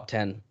in the top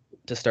 10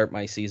 to start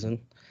my season.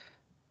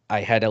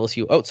 I had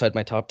LSU outside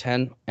my top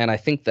 10, and I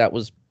think that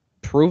was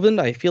proven.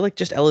 I feel like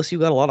just LSU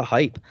got a lot of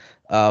hype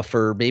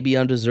for maybe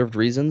undeserved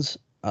reasons.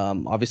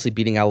 Obviously,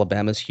 beating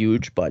Alabama is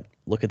huge, but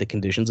look at the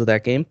conditions of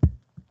that game.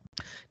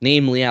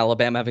 Namely,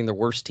 Alabama having their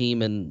worst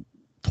team in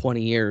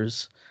 20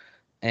 years,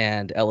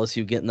 and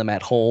LSU getting them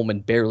at home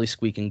and barely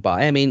squeaking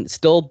by. I mean,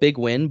 still a big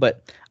win,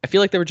 but I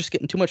feel like they were just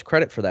getting too much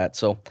credit for that.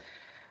 So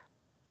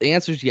the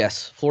answer is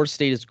yes. Florida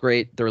State is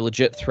great. They're a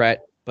legit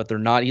threat, but they're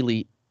not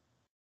elite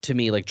to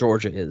me like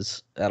Georgia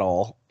is at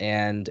all.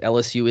 And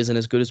LSU isn't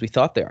as good as we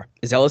thought they are.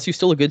 Is LSU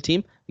still a good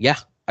team? Yeah,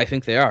 I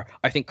think they are.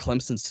 I think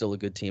Clemson's still a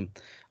good team.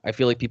 I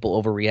feel like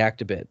people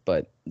overreact a bit,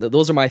 but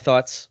those are my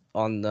thoughts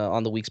on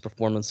the week's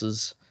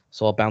performances.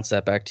 So I'll bounce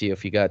that back to you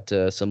if you got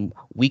some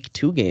week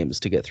 2 games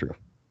to get through.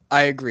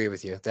 I agree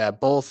with you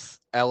that both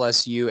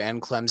LSU and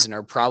Clemson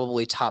are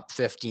probably top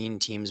 15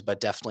 teams,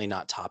 but definitely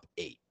not top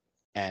 8.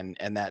 And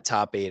that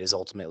top 8 is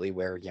ultimately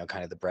where,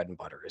 kind of the bread and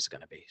butter is going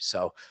to be.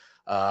 So,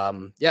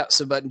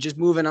 but just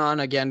moving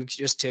on again,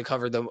 just to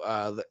cover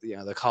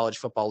the college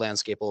football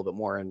landscape a little bit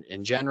more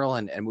in general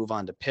and move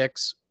on to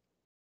picks.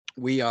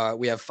 We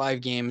have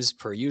 5 games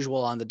per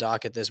usual on the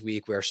docket this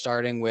week. We're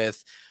starting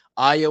with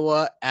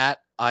Iowa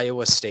at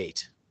Iowa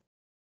State.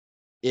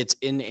 It's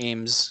in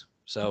Ames.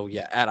 So,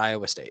 yeah, at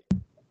Iowa State.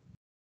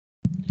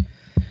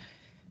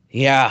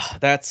 Yeah,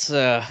 that's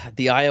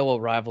the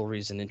Iowa rivalry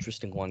is an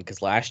interesting one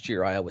because last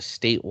year Iowa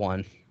State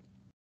won.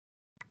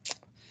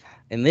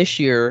 And this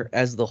year,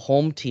 as the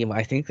home team,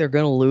 I think they're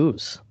going to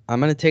lose. I'm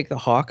going to take the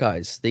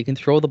Hawkeyes. They can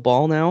throw the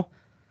ball now.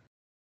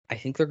 I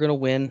think they're going to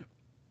win.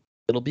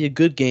 It'll be a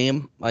good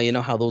game. You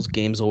know how those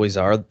games always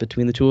are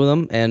between the two of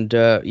them. And,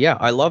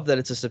 I love that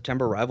it's a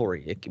September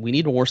rivalry. We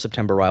need more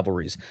September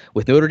rivalries.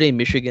 With Notre Dame,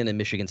 Michigan, and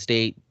Michigan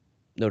State,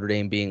 Notre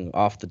Dame being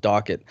off the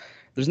docket,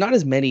 there's not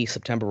as many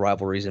September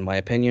rivalries, in my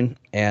opinion.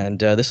 And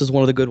this is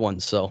one of the good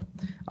ones. So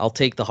I'll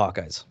take the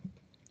Hawkeyes.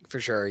 For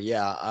sure,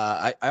 yeah.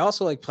 I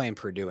also like playing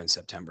Purdue in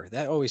September.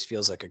 That always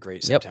feels like a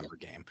great September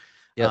game.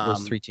 Yeah,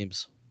 those 3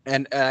 teams.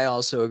 And I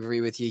also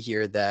agree with you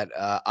here that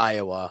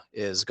Iowa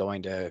is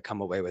going to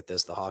come away with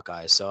this, the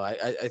Hawkeyes. So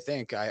I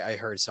think I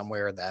heard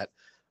somewhere that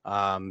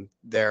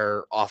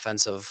their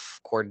offensive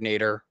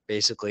coordinator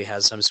basically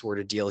has some sort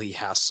of deal. He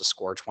has to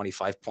score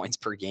 25 points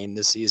per game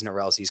this season or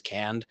else he's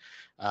canned.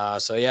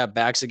 So yeah,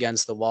 backs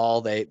against the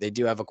wall. They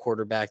do have a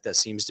quarterback that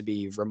seems to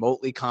be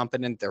remotely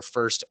competent. Their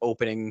first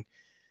opening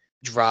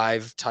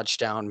drive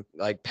touchdown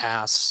like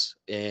pass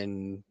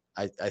in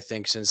I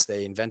think since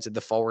they invented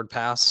the forward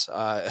pass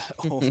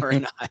over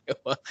in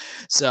Iowa.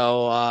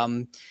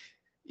 So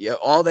yeah,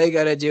 all they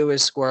got to do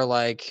is score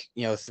like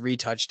 3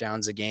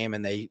 touchdowns a game,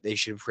 and they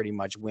should pretty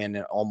much win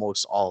in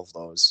almost all of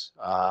those.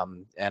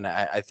 And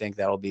I think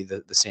that'll be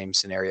the same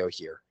scenario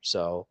here.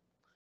 So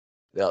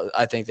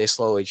I think they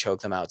slowly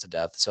choke them out to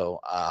death. So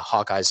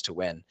Hawkeyes to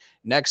win.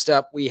 Next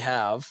up, we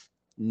have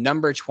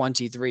number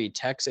 23,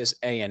 Texas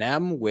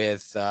A&M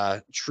with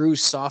true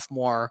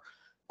sophomore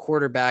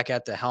quarterback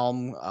at the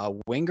helm,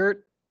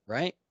 Wingert,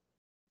 right?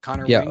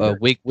 Connor Yeah,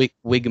 Wingert?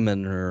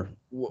 Wigman or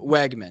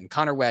Wegman,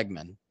 Connor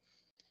Wegman.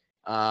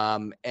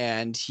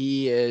 And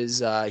he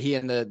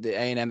and the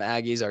A&M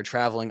Aggies are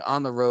traveling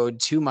on the road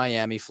to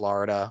Miami,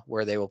 Florida,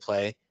 where they will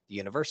play the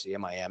University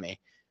of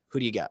Miami. Who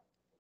do you got?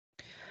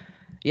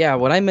 Yeah,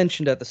 when I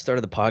mentioned at the start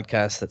of the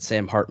podcast that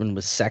Sam Hartman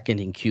was second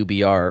in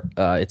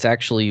QBR, it's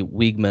actually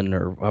Wiegman,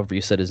 or however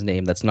you said his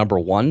name, that's number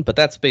 1, but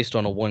that's based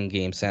on a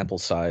 1-game sample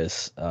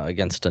size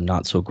against a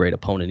not-so-great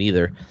opponent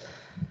either.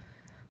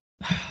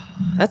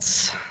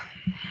 This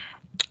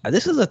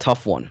is a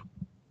tough one,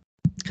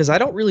 because I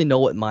don't really know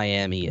what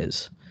Miami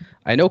is.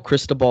 I know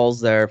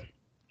Cristobal's there.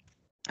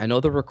 I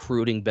know they're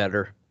recruiting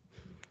better.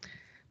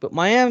 But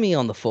Miami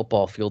on the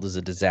football field is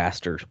a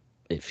disaster,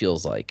 it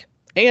feels like.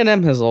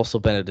 A&M has also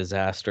been a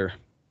disaster.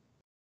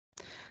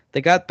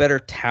 They got better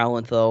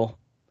talent, though,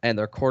 and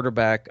their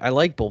quarterback. I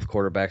like both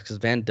quarterbacks because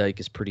Van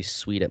Dyke is pretty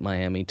sweet at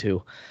Miami,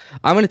 too.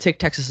 I'm going to take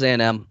Texas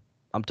A&M.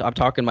 I'm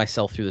talking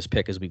myself through this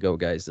pick as we go,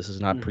 guys. This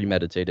is not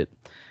premeditated.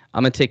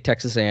 I'm going to take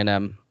Texas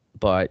A&M,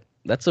 but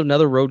that's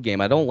another road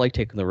game. I don't like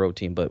taking the road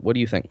team, but what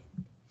do you think?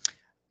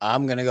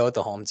 I'm going to go with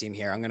the home team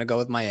here. I'm going to go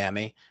with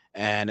Miami.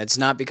 And it's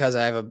not because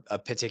I have a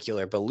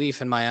particular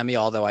belief in Miami,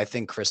 although I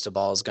think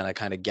Cristobal is going to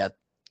kind of get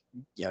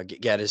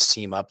his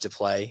team up to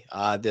play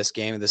this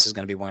game. This is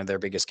going to be one of their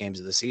biggest games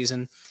of the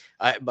season.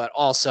 But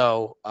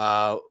also,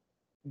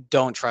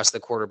 don't trust the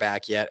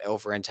quarterback yet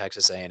over in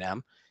Texas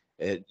A&M.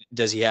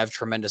 Does he have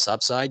tremendous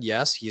upside?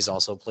 Yes. He's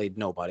also played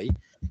nobody.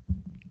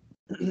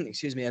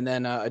 Excuse me. And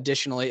then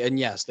additionally, and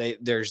yes,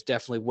 there's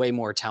definitely way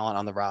more talent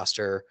on the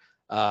roster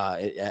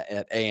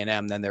at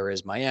A&M than there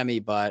is Miami,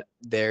 but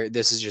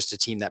this is just a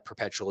team that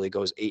perpetually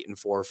goes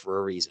 8-4 for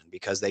a reason,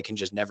 because they can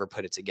just never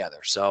put it together.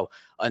 So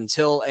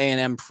until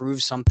A&M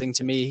proves something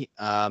to me,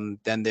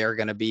 then they're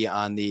going to be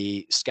on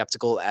the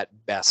skeptical at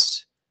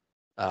best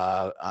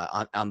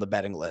on the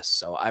betting list.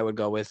 So I would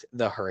go with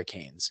the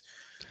Hurricanes.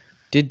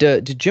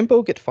 Did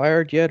Jimbo get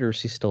fired yet, or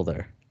is he still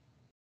there?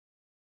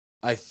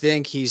 I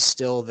think he's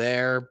still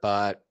there,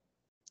 but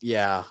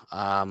yeah,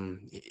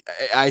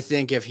 I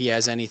think if he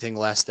has anything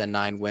less than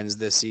 9 wins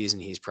this season,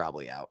 he's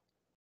probably out.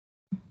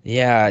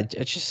 Yeah,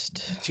 it's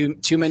just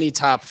too many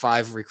top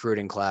 5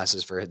 recruiting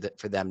classes for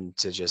them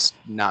to just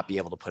not be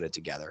able to put it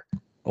together.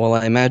 Well,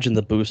 I imagine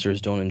the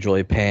boosters don't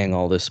enjoy paying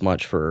all this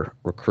much for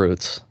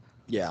recruits.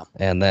 Yeah,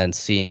 and then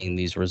seeing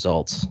these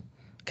results,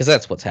 because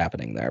that's what's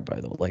happening there. By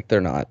the way, like they're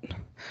not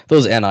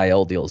those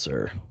NIL deals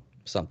are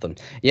something.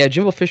 Yeah,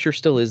 Jimbo Fisher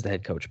still is the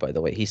head coach, by the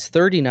way. He's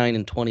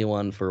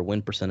 39-21 for a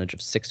win percentage of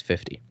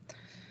 .650.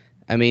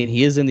 I mean,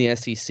 he is in the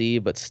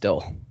SEC, but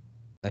still,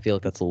 I feel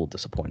like that's a little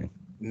disappointing.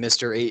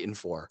 Mr.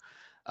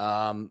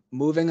 8-4.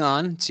 Moving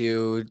on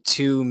to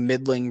 2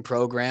 middling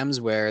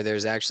programs where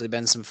there's actually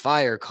been some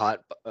fire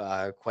caught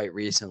quite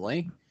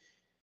recently.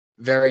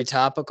 Very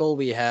topical.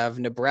 We have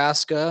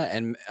Nebraska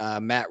and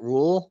Matt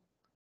Rule,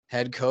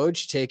 head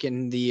coach,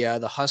 taking the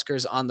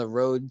Huskers on the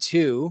road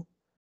to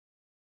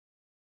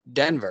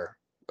Denver,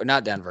 or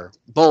not Denver,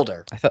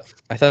 Boulder.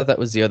 I thought that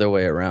was the other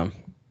way around.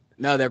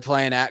 No, they're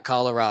playing at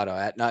Colorado,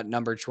 at not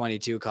number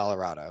 22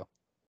 Colorado.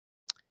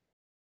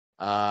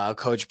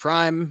 Coach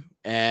Prime,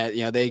 and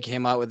they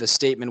came out with a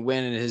statement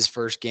win in his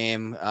first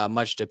game,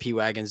 much to P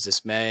Wagon's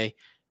dismay.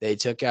 They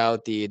took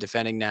out the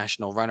defending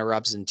national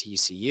runner-ups in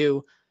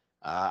TCU.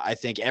 I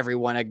think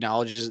everyone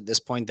acknowledges at this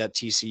point that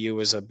TCU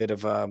was a bit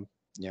of a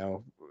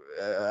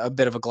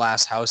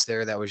glass house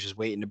there that was just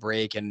waiting to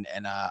break, and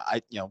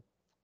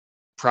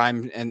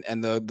Prime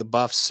and the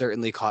Buffs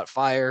certainly caught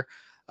fire.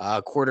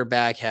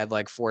 Quarterback had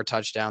like 4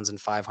 touchdowns and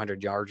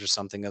 500 yards or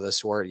something of the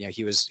sort.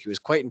 He was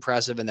quite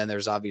impressive. And then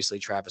there's obviously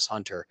Travis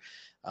Hunter.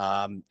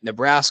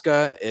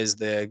 Nebraska is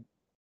the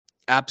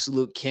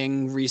absolute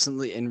king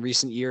in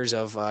recent years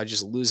of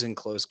just losing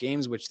close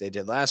games, which they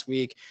did last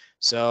week.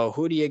 So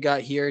who do you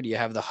got here? Do you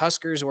have the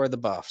Huskers or the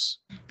Buffs?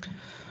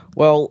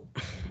 Well,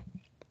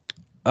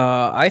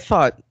 I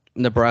thought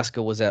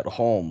Nebraska was at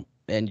home,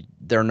 and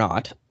they're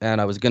not. And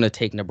I was going to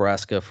take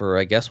Nebraska for,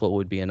 I guess, what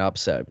would be an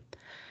upset.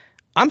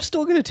 I'm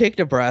still going to take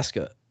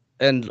Nebraska,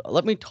 and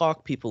let me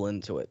talk people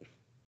into it.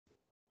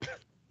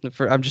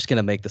 I'm just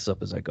gonna make this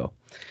up as I go.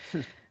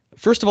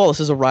 First of all, this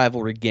is a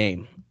rivalry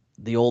game.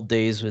 The old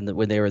days when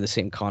they were in the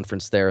same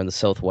conference there in the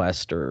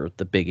Southwest or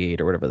the Big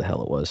Eight or whatever the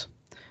hell it was,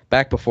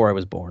 back before I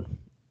was born.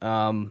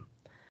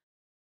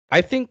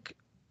 I think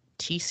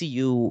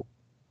TCU,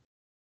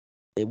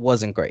 it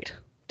wasn't great,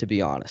 to be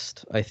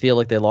honest. I feel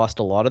like they lost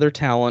a lot of their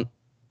talent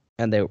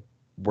and they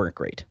weren't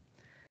great.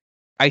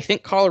 I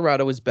think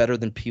Colorado is better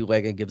than P.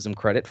 Lega gives them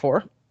credit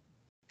for,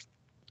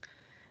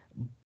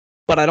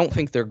 but I don't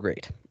think they're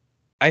great.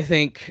 I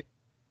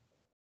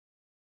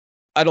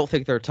don't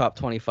think they're a top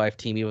 25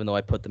 team, even though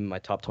I put them in my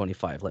top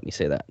 25. Let me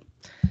say that.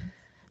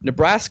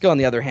 Nebraska, on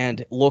the other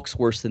hand, looks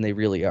worse than they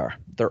really are.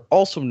 They're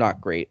also not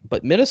great,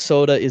 but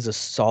Minnesota is a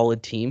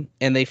solid team,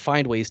 and they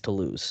find ways to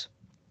lose.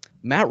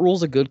 Matt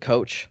Rule's a good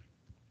coach.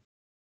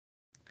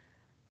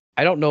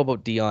 I don't know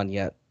about Dion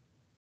yet.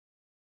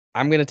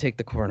 I'm going to take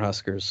the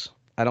Cornhuskers.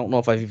 I don't know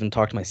if I've even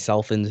talked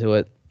myself into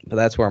it, but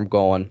that's where I'm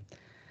going.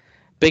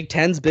 Big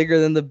Ten's bigger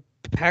than the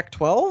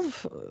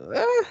Pac-12?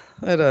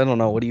 I don't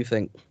know. What do you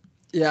think?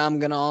 Yeah, I'm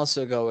going to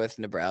also go with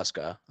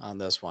Nebraska on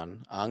this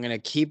one. I'm going to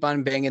keep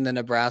on banging the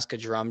Nebraska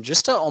drum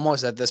just to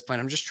almost at this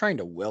point, I'm just trying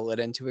to will it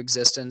into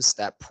existence.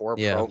 That poor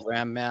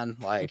program, man.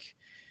 Like,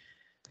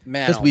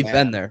 man, because we've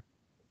been there.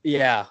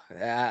 Yeah,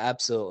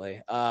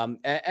 absolutely.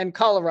 And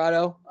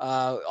Colorado,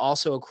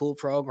 also a cool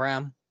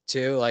program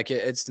too. Like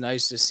it's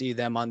nice to see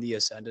them on the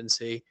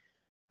ascendancy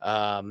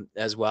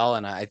as well.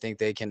 And I think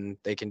they can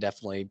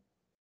definitely,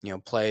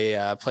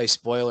 play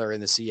spoiler in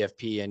the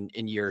CFP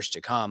in years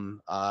to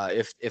come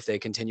if they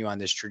continue on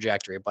this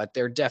trajectory. But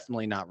they're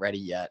definitely not ready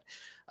yet.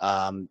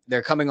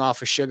 They're coming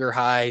off a sugar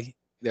high.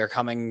 They're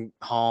coming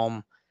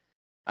home.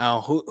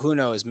 Who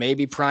knows?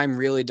 Maybe Prime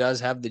really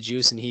does have the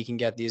juice, and he can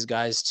get these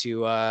guys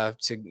to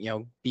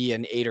be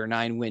an 8 or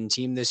 9 win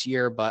team this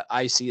year. But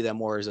I see them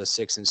more as a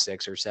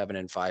 6-6 or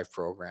 7-5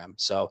 program.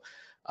 So,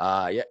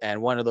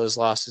 and one of those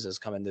losses is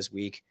coming this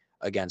week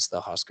against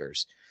the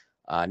Huskers.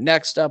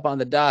 Next up on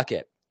the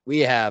docket, we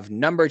have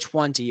number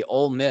 20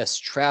 Ole Miss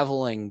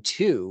traveling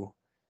to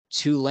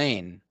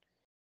Tulane.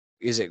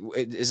 Is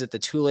it the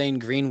Tulane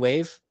Green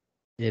Wave?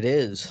 It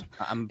is.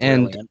 I'm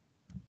brilliant.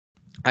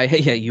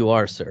 Yeah, you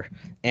are, sir.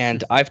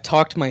 And I've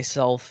talked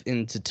myself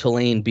into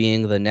Tulane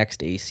being the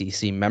next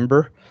ACC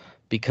member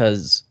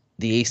because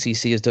the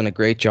ACC has done a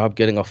great job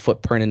getting a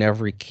footprint in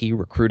every key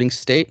recruiting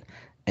state.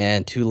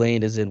 And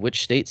Tulane is in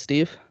which state,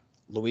 Steve?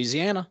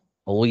 Louisiana.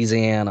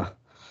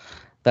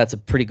 That's a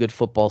pretty good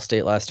football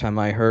state last time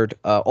I heard.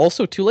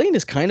 Also, Tulane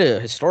is kind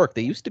of historic.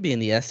 They used to be in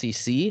the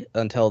SEC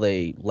until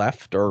they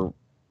left, or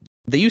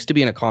they used to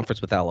be in a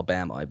conference with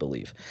Alabama, I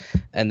believe.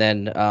 And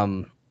then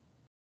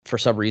for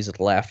some reason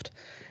left.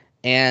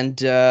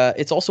 And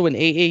it's also an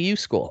AAU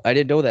school. I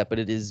didn't know that, but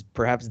it is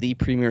perhaps the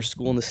premier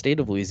school in the state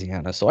of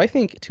Louisiana. So I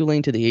think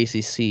Tulane to the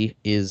ACC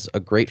is a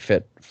great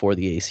fit for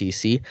the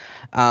ACC.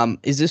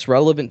 Is this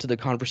relevant to the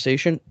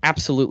conversation?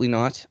 Absolutely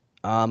not.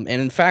 And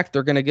in fact,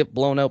 they're going to get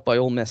blown out by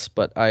Ole Miss,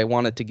 but I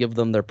wanted to give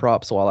them their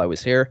props while I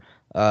was here.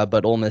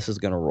 But Ole Miss is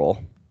going to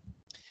roll.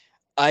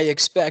 I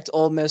expect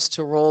Ole Miss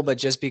to roll, but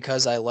just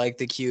because I like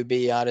the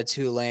QB out of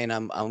Tulane,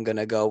 I'm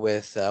gonna go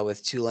with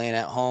Tulane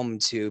at home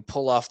to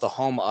pull off the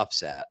home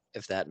upset,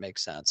 if that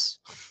makes sense.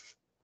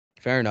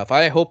 Fair enough.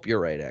 I hope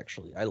you're right.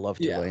 Actually, I love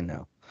Tulane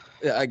now.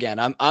 Again,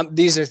 I'm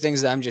these are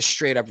things that I'm just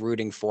straight up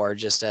rooting for,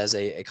 just as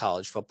a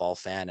college football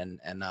fan,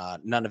 and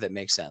none of it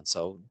makes sense.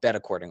 So bet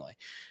accordingly.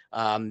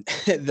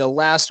 The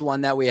last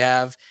one that we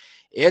have,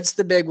 it's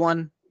the big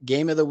one,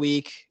 game of the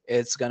week.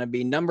 It's gonna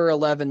be number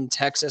 11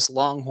 Texas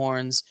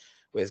Longhorns,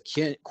 with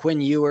Quinn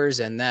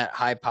Ewers and that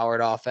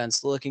high-powered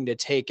offense looking to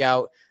take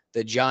out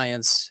the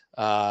Giants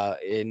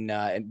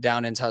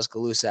down in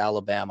Tuscaloosa,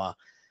 Alabama,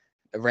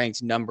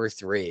 ranked number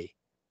 3.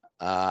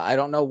 I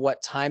don't know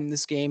what time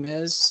this game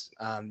is.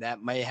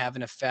 That may have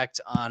an effect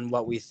on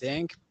what we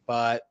think.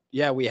 But,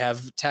 yeah, we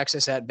have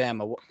Texas at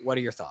Bama. What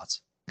are your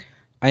thoughts?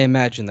 I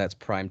imagine that's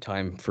prime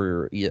time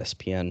for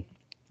ESPN.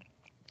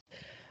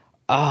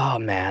 Oh,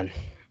 man.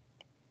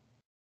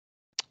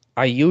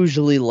 I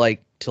usually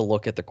like to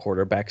look at the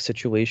quarterback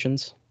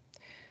situations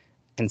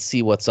and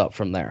see what's up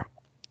from there.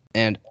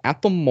 And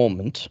at the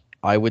moment,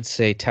 I would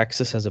say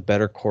Texas has a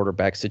better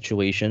quarterback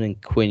situation in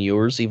Quinn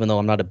Ewers, even though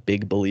I'm not a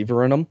big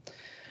believer in him.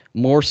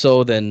 More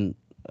so than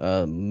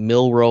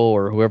Milroe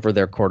or whoever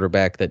their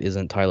quarterback that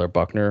isn't Tyler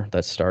Buckner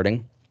that's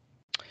starting.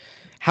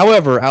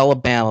 However,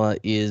 Alabama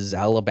is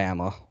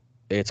Alabama.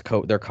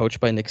 They're coached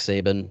by Nick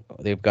Saban.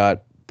 They've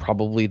got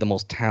probably the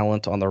most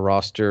talent on the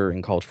roster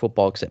in college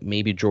football, except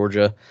maybe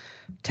Georgia.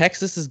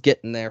 Texas is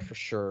getting there for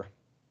sure.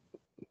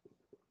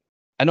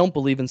 I don't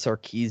believe in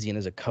Sarkisian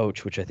as a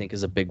coach, which I think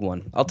is a big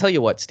one. I'll tell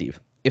you what, Steve.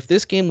 If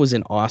this game was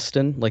in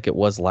Austin like it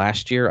was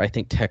last year, I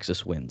think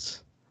Texas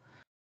wins.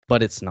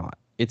 But it's not.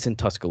 It's in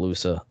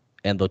Tuscaloosa,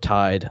 and the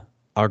Tide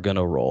are going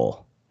to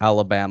roll.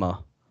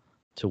 Alabama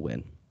to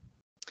win.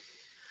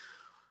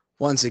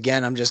 Once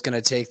again, I'm just going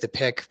to take the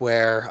pick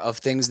of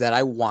things that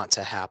I want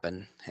to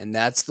happen. And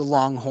that's the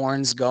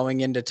Longhorns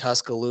going into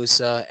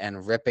Tuscaloosa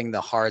and ripping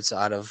the hearts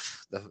out of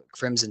the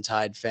Crimson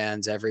Tide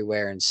fans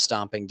everywhere and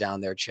stomping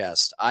down their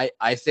chest.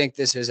 I think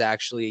this is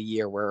actually a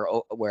year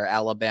where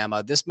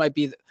Alabama, this might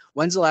be,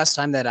 when's the last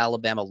time that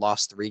Alabama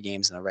lost 3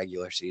 games in a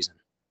regular season?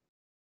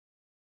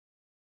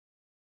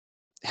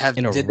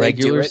 Did they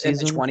do it in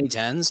the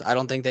 2010s? I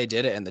don't think they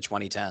did it in the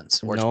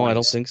 2010s. Or no, 20s. I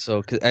don't think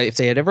so. Because if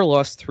they had ever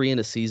lost 3 in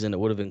a season, it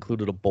would have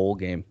included a bowl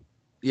game.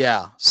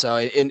 Yeah. So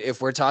if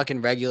we're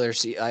talking regular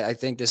season, I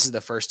think this is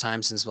the first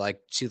time since like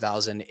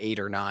 2008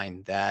 or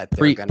 9 that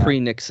they're pre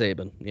Nick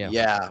Saban. Yeah.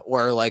 Yeah.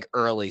 Or like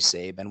early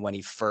Saban when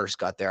he first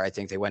got there. I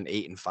think they went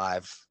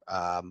 8-5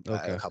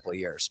 a couple of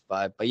years.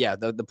 But yeah,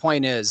 the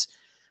point is,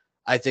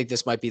 I think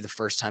this might be the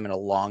first time in a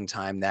long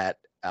time that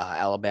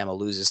Alabama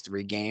loses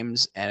 3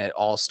 games, and it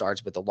all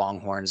starts with the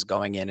Longhorns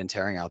going in and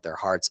tearing out their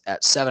hearts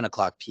at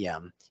 7:00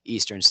 p.m.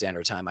 Eastern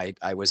Standard Time.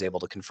 I was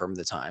able to confirm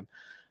the time.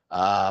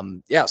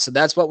 Yeah, so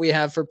that's what we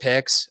have for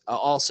picks.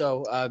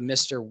 Also,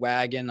 Mr.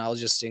 Wagon, I'll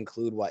just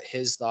include what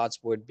his thoughts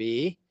would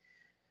be.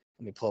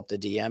 Let me pull up the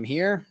DM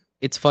here.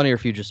 It's funnier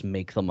if you just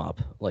make them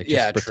up, like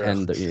just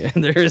pretend that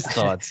they're his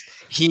thoughts.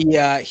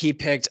 He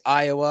picked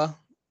Iowa,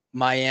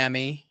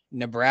 Miami,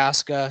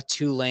 Nebraska,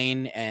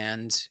 Tulane,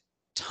 and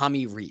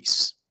Tommy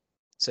Rees.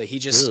 So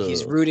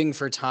he's rooting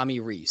for Tommy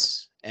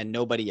Rees and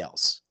nobody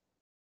else.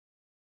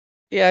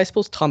 Yeah, I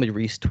suppose Tommy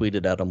Rees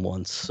tweeted at him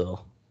once, so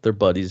they're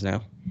buddies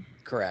now.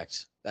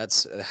 Correct.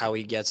 That's how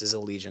he gets his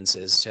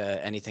allegiances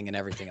to anything and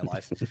everything in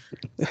life.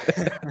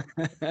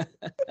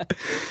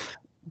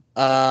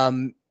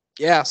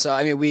 Yeah. So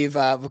I mean, we've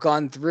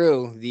gone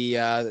through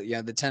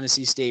the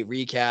Tennessee State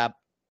recap,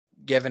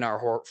 given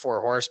our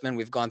 4 horsemen.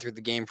 We've gone through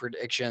the game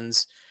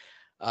predictions.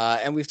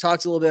 And we've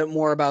talked a little bit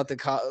more about the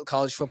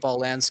college football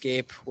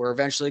landscape. We're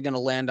eventually going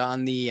to land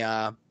on the,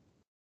 on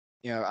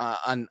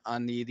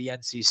the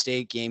NC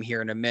State game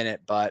here in a minute.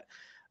 But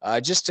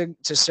just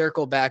to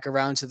circle back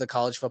around to the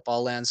college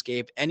football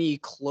landscape, any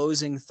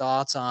closing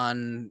thoughts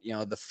on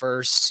the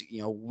first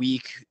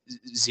week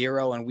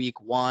 0 and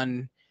week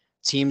 1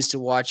 teams to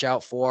watch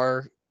out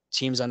for?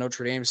 Teams on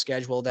Notre Dame's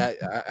schedule that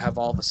have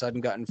all of a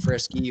sudden gotten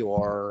frisky,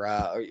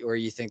 or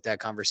you think that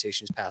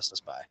conversation's passed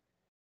us by?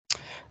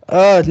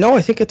 No,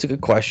 I think it's a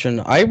good question.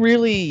 I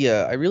really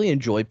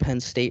enjoy Penn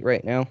State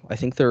right now. I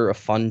think they're a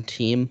fun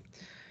team.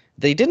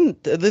 They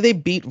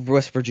beat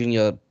West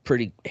Virginia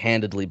pretty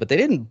handedly, but they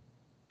didn't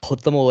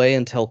put them away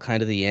until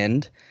kind of the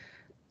end.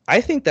 I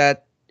think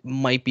that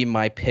might be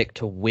my pick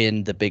to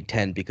win the Big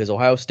Ten because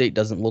Ohio State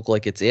doesn't look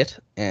like it's it,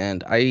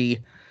 and I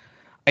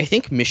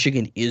think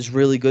Michigan is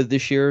really good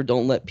this year.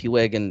 Don't let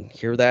P-Wagon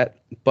hear that,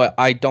 but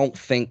I don't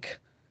think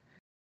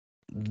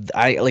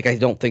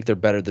they're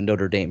better than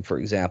Notre Dame, for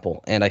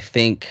example. And I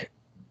think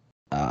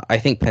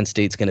Penn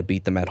State's going to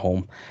beat them at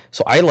home.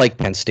 So I like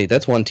Penn State.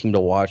 That's one team to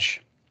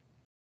watch.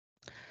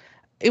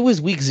 It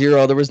was week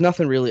 0. There was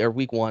nothing really, or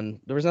week 1.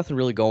 There was nothing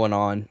really going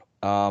on.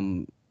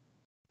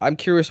 I'm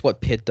curious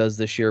what Pitt does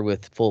this year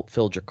with Phil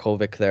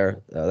Dracovic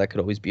there. That could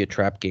always be a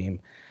trap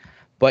game.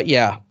 But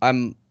yeah,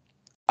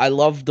 I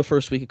love the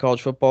first week of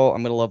college football.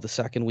 I'm going to love the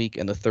second week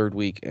and the third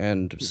week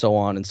and so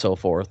on and so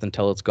forth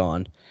until it's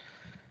gone.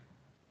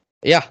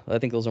 Yeah, I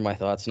think those are my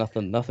thoughts.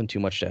 Nothing too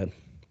much to add.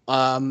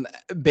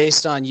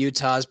 Based on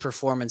Utah's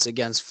performance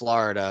against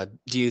Florida,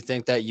 do you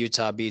think that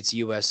Utah beats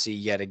USC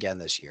yet again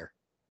this year?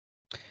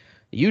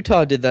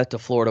 Utah did that to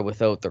Florida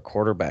without their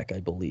quarterback, I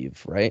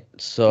believe, right?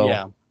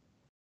 So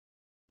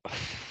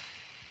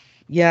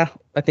yeah,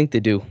 I think they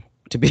do.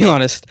 To be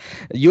honest,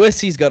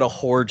 USC's got a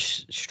horde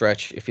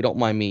stretch. If you don't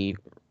mind me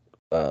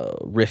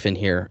riffing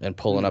here and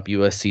pulling up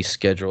USC's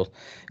schedule,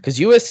 because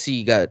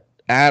USC got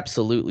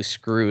absolutely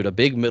screwed, a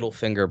big middle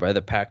finger by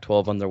the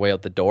Pac-12 on their way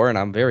out the door, and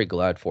I'm very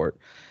glad for it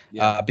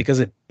because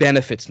it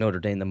benefits Notre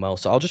Dame the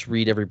most. So I'll just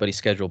read everybody's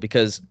schedule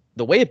because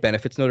the way it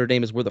benefits Notre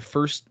Dame is we're the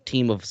first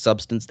team of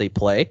substance they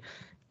play,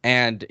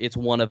 and it's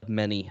one of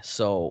many.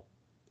 So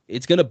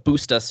it's going to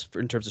boost us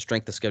in terms of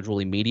strength of schedule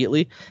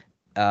immediately,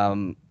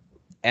 and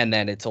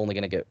then it's only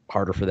going to get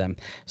harder for them.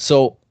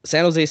 So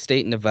San Jose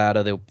State and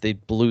Nevada, they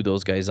blew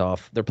those guys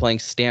off. They're playing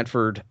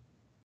Stanford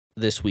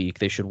this week.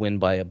 They should win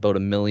by about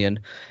 1 million.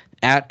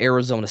 At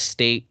Arizona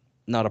State,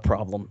 not a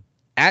problem.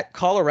 At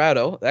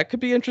Colorado, that could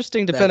be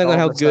interesting depending on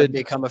how good.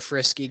 Become a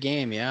frisky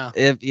game, yeah.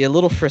 A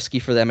little frisky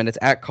for them, and it's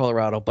at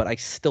Colorado, but I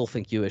still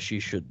think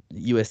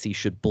USC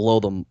should blow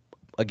them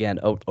again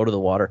out of the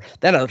water.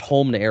 Then at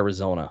home to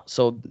Arizona,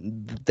 so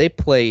they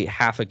play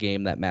half a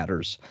game that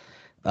matters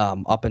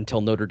up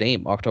until Notre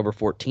Dame, October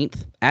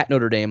 14th at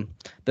Notre Dame.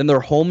 Then they're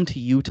home to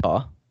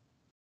Utah.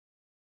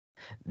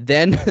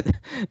 Then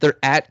they're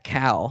at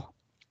Cal.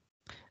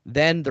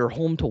 Then they're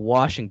home to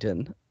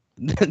Washington.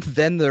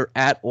 Then they're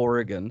at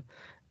Oregon.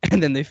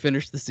 And then they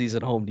finish the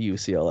season home to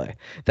UCLA.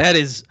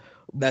 That's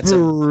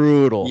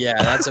brutal.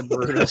 That's a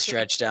brutal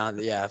stretch down.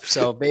 Yeah.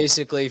 So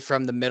basically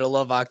from the middle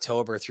of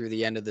October through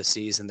the end of the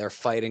season, they're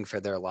fighting for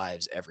their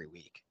lives every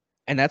week.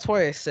 And that's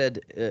why I said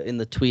in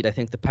the tweet, I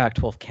think the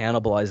Pac-12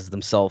 cannibalizes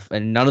themselves,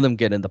 and none of them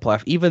get in the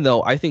playoff. Even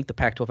though I think the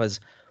Pac-12 has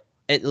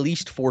at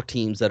least 4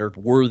 teams that are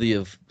worthy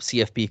of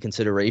CFP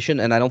consideration,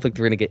 and I don't think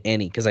they're going to get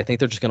any because I think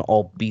they're just going to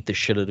all beat the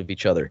shit out of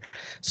each other.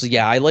 So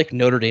yeah, I like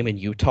Notre Dame and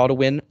Utah to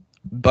win,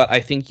 but I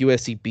think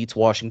USC beats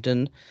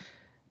Washington,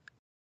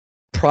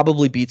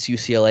 probably beats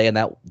UCLA, and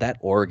that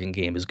Oregon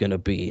game is going to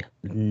be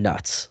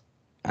nuts.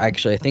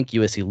 Actually, I think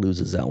USC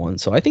loses that one,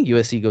 so I think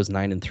USC goes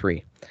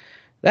 9-3.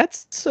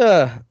 That's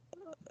a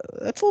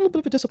little bit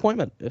of a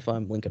disappointment if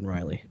I'm Lincoln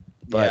Riley,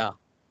 but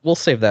we'll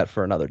save that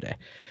for another day.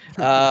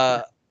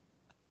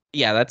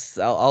 Yeah,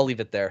 I'll leave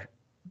it there.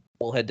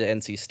 We'll head to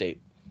NC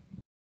State.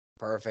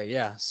 Perfect.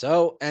 Yeah.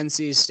 So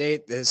NC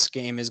State, this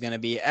game is going to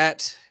be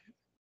at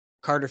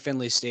Carter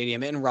Finley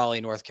Stadium in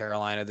Raleigh, North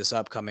Carolina this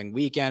upcoming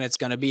weekend. It's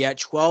going to be at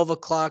 12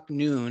 o'clock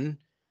noon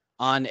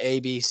on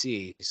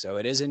ABC. So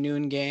it is a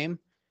noon game.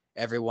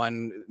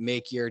 Everyone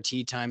make your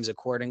tee times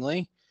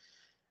accordingly.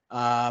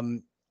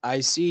 I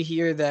see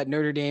here that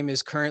Notre Dame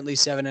is currently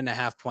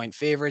 7.5-point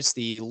favorites.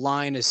 The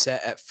line is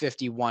set at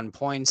 51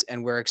 points,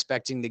 and we're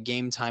expecting the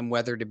game time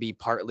weather to be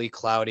partly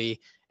cloudy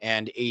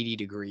and 80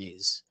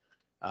 degrees.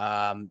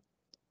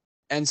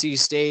 NC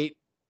State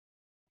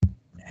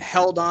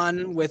held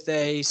on with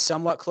a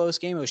somewhat close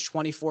game. It was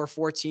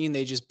 24-14.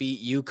 They just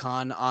beat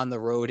UConn on the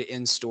road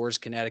in Storrs,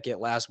 Connecticut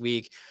last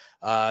week.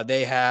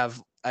 They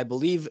have, I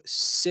believe,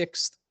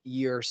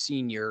 6th-year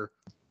senior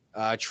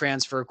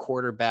transfer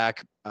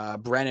quarterback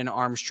Brennan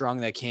Armstrong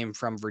that came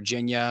from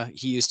Virginia.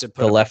 He used to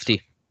put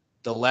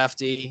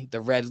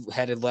the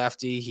red-headed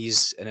lefty.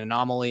 He's an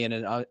anomaly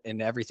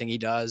in everything he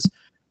does.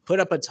 Put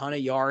up a ton of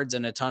yards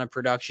and a ton of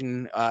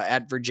production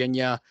at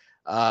Virginia.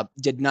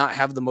 Did not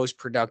have the most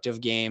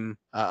productive game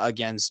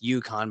against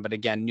UConn, but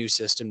again, new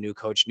system, new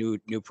coach,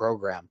 new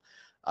program.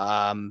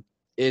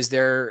 Is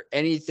there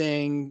any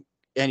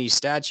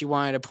stats you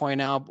wanted to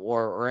point out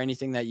or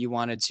anything that you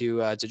wanted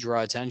to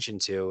draw attention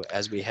to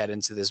as we head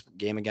into this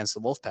game against the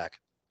Wolfpack?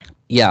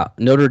 Yeah,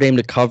 Notre Dame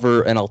to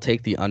cover, and I'll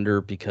take the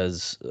under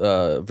because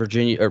West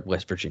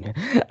Virginia,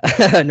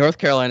 North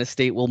Carolina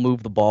State will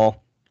move the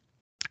ball.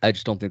 I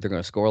just don't think they're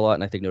going to score a lot,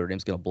 and I think Notre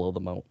Dame's going to blow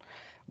them out.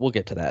 We'll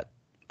get to that.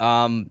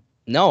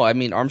 No, I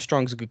mean,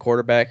 Armstrong's a good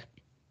quarterback.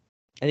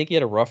 I think he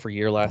had a rougher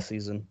year last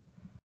season,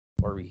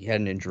 or he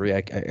had an injury.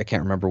 I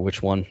can't remember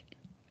which one.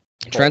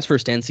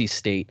 Transfers to NC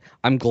State.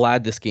 I'm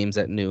glad this game's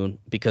at noon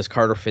because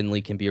Carter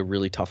Finley can be a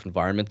really tough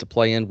environment to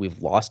play in.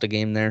 We've lost a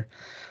game there.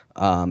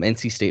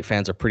 NC State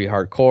fans are pretty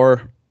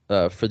hardcore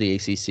for the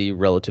ACC,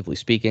 relatively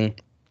speaking.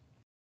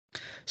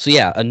 So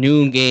yeah, a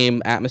noon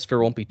game. Atmosphere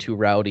won't be too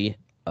rowdy.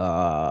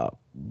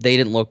 They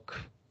didn't look.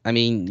 I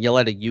mean, you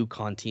let a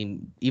UConn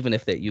team, even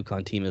if that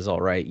UConn team is all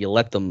right, you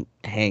let them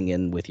hang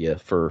in with you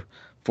for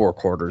 4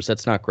 quarters.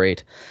 That's not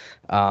great.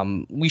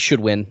 We should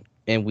win,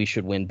 and we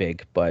should win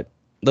big. But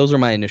those are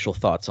my initial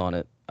thoughts on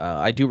it.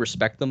 I do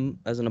respect them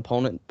as an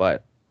opponent,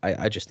 but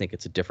I just think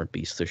it's a different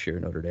beast this year,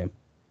 Notre Dame.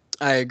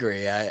 I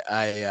agree.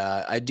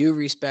 I do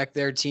respect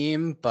their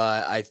team,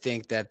 but I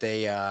think that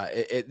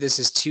this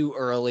is too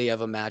early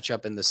of a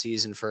matchup in the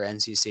season for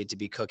NC State to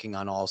be cooking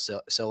on all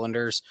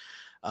cylinders.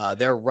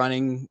 Their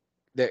rushing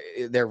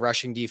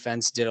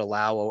defense did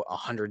allow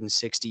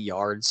 160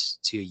 yards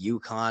to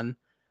UConn.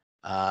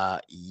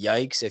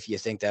 Yikes! If you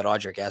think that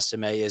Audric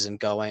Estime isn't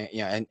going,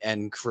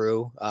 and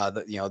crew,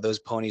 those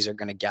ponies are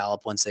going to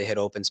gallop once they hit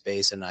open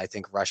space, and I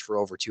think rush for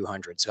over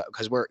 200. So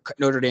because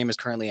Notre Dame is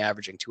currently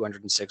averaging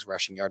 206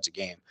 rushing yards a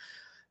game.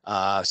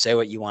 Say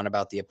what you want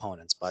about the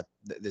opponents, but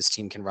this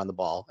team can run the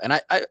ball. And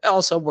I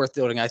also worth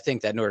noting, I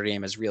think that Notre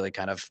Dame is really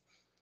kind of,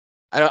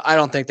 I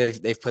don't think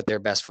they've put their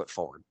best foot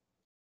forward.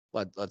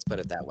 Let's put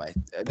it that way.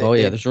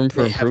 There's room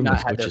for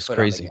improvement, which is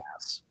crazy.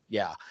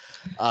 Yeah.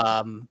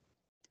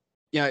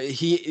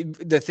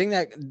 The thing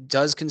that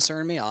does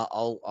concern me,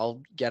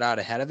 I'll get out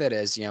ahead of it,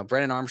 is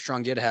Brennan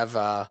Armstrong did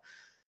have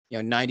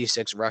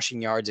 96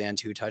 rushing yards and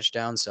 2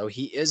 touchdowns, so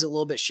he is a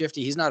little bit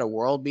shifty. He's not a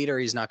world beater.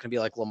 He's not going to be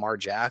like Lamar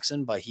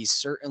Jackson, but he's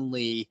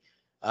certainly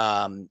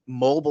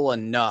mobile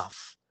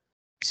enough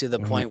to the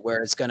point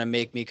where it's going to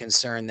make me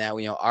concerned that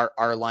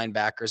our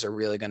linebackers are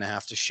really going to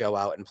have to show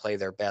out and play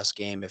their best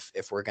game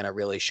if we're going to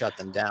really shut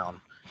them down.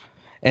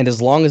 And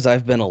as long as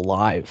I've been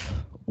alive,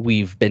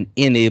 we've been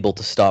unable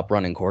to stop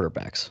running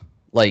quarterbacks.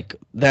 Like,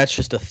 that's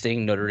just a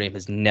thing Notre Dame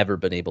has never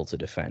been able to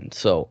defend.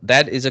 So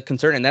that is a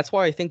concern, and that's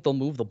why I think they'll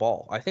move the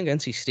ball. I think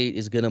NC State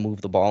is going to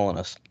move the ball on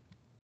us.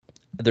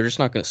 They're just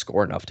not going to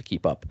score enough to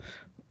keep up.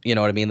 You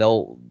know what I mean?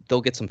 They'll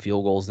get some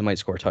field goals. They might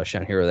score a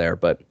touchdown here or there,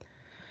 but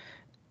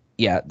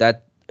yeah,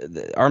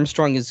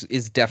 Armstrong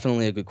is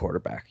definitely a good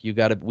quarterback. We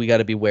got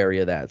to be wary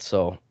of that.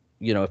 So,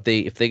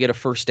 if they get a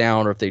first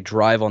down or if they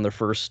drive on their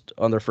first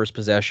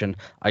possession,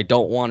 I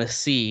don't want to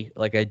see,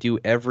 like I do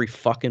every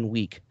fucking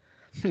week.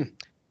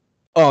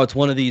 Oh, it's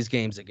one of these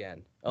games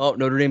again. Oh,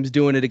 Notre Dame's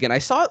doing it again. I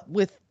saw it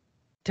with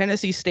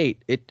Tennessee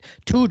State.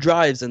 2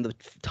 drives and the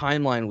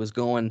timeline was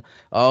going,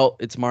 oh,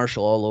 it's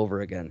Marshall all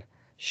over again.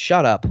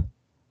 Shut up.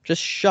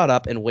 Just shut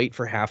up and wait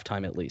for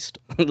halftime at least.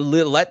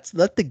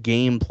 Let the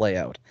game play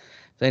out.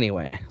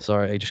 Anyway,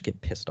 sorry, I just get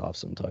pissed off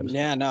sometimes.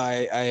 Yeah, no,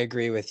 I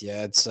agree with you.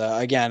 It's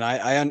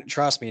again,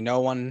 trust me, no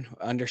one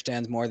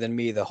understands more than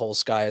me the whole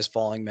sky is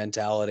falling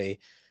mentality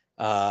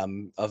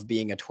of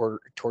being a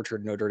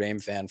tortured Notre Dame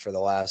fan for the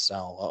last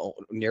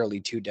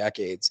nearly 2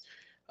 decades.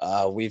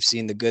 We've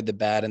seen the good, the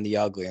bad, and the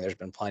ugly, and there's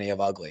been plenty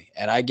of ugly,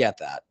 and I get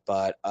that.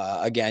 But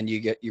again,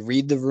 you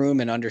read the room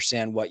and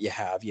understand what you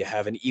have. You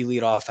have an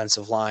elite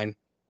offensive line,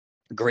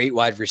 great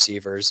wide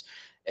receivers,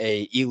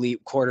 a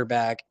elite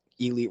quarterback,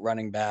 elite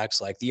running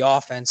backs. Like the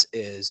offense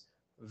is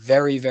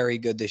very, very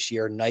good this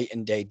year, night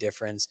and day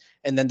difference.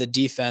 And then the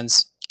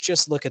defense,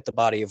 just look at the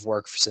body of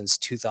work since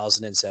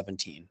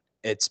 2017.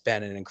 It's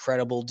been an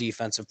incredible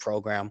defensive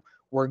program.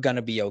 We're going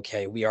to be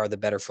okay. We are the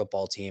better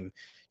football team.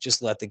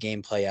 Just let the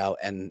game play out.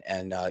 And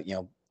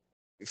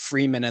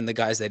Freeman and the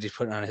guys that he's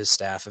put on his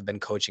staff have been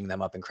coaching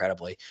them up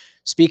incredibly.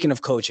 Speaking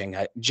of coaching,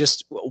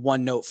 just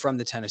one note from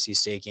the Tennessee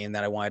State game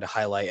that I wanted to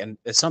highlight, and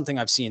it's something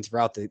I've seen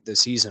throughout the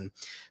season.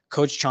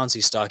 Coach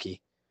Chauncey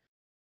Stuckey,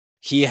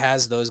 he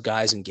has those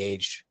guys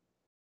engaged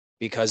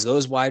because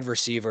those wide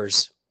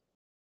receivers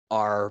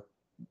are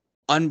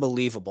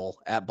unbelievable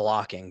at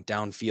blocking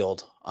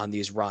downfield on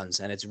these runs,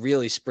 and it's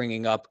really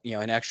springing up,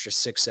 an extra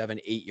 6, 7,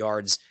 8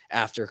 yards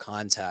after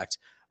contact.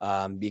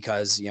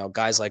 Because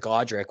guys like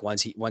Audric,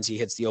 once he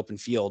hits the open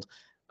field,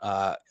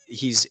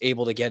 he's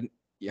able to get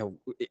I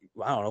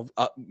don't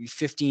know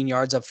 15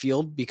 yards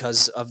upfield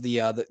because of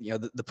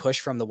the push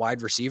from the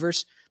wide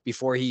receivers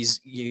before he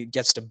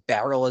gets to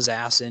barrel his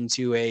ass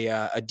into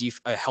a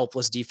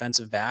helpless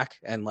defensive back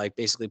and like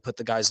basically put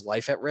the guy's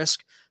life at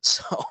risk.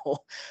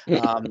 So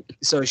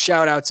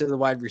shout out to the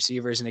wide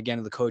receivers and again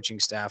to the coaching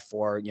staff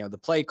for the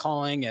play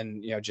calling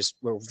and just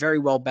we're very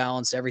well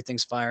balanced.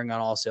 Everything's firing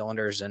on all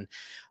cylinders, and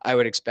I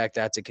would expect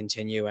that to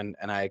continue. And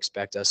I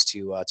expect us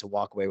to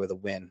walk away with a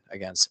win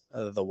against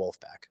the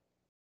Wolfpack.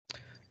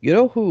 You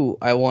know who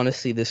I want to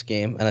see this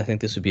game, and I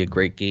think this would be a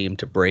great game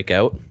to break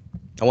out?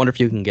 I wonder if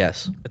you can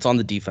guess. It's on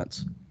the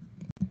defense.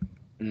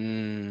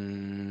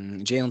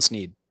 Jalen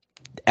Sneed.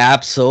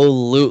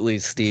 Absolutely,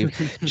 Steve.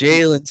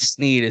 Jalen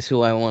Sneed is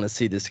who I want to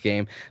see this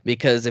game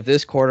because if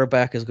this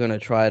quarterback is going to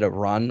try to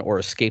run or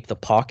escape the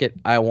pocket,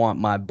 I want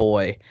my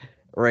boy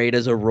right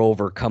as a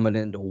rover coming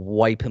in to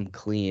wipe him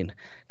clean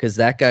because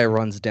that guy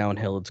runs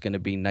downhill. It's going to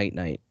be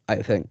night.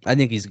 I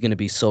think he's going to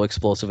be so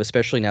explosive,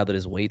 especially now that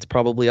his weight's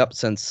probably up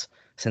since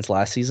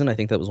last season. I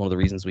think that was one of the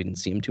reasons we didn't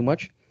see him too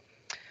much.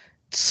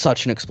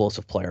 Such an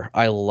explosive player.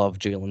 I love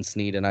Jalen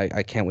Sneed, and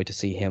I can't wait to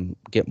see him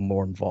get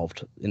more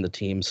involved in the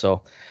team.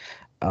 So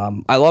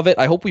I love it.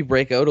 I hope we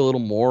break out a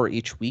little more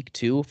each week,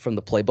 too, from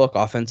the playbook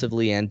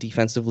offensively and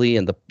defensively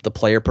and the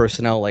player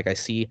personnel. Like I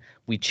see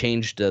we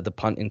changed the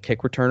punt and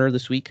kick returner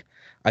this week.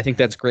 I think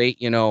that's great.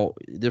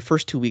 The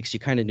first 2 weeks, you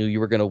kind of knew you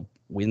were going to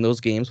win those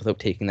games without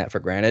taking that for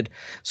granted.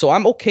 So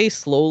I'm okay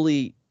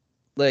slowly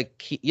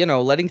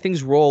letting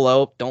things roll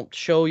out. Don't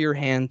show your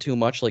hand too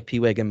much, like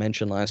P-Wagon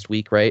mentioned last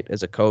week, right?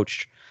 As a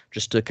coach,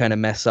 just to kind of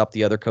mess up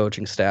the other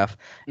coaching staff.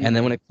 Mm-hmm. And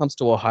then when it comes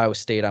to Ohio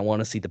State, I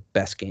want to see the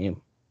best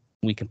game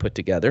we can put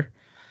together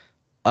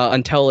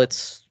until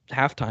it's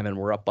halftime and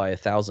we're up by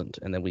 1,000.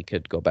 And then we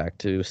could go back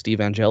to Steve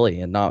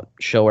Angeli and not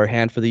show our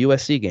hand for the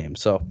USC game.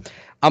 So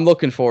I'm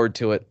looking forward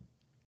to it.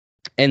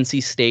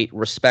 NC State,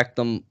 respect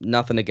them,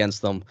 nothing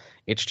against them.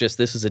 It's just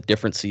this is a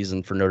different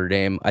season for Notre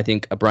Dame. I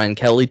think a Brian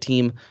Kelly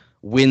team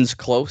wins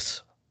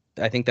close.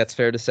 I think that's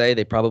fair to say.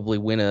 They probably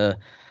win a,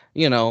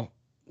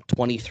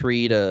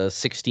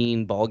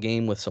 23-16 ball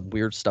game with some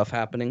weird stuff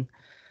happening.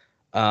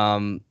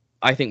 I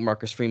think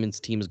Marcus Freeman's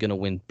team is going to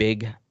win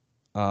big.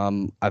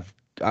 I'm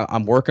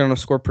working on a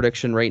score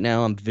prediction right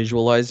now. I'm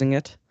visualizing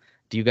it.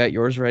 Do you got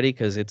yours ready?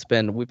 Because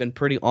we've been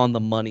pretty on the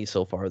money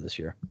so far this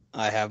year.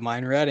 I have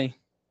mine ready.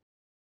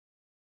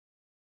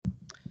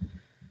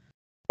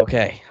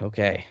 Okay.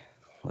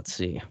 Let's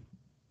see.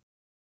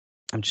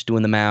 I'm just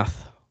doing the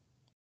math.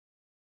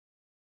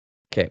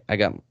 Okay, I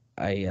got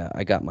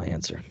my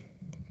answer.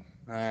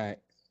 All right.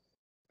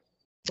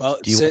 Well,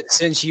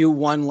 since you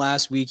won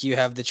last week, you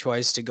have the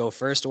choice to go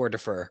first or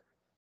defer.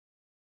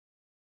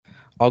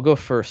 I'll go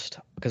first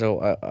because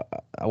I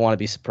want to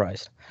be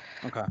surprised.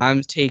 Okay.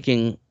 I'm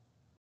taking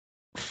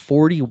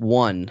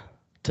 41-13.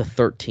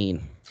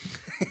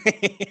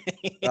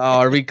 Oh,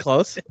 are we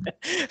close?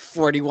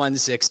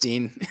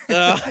 41-16.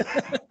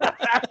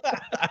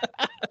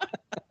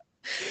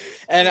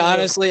 And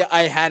honestly,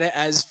 I had it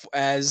as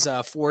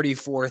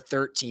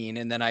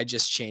 44-13, and then I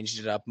just changed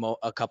it up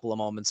a couple of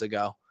moments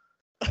ago.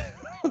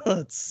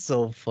 That's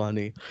so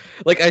funny.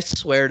 Like, I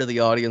swear to the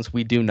audience,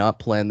 we do not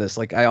plan this.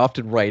 Like, I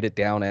often write it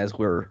down as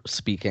we're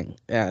speaking,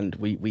 and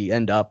we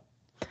end up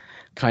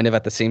kind of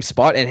at the same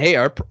spot. And hey,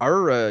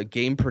 our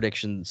game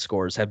prediction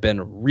scores have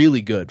been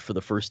really good for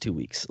the first 2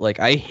 weeks. Like,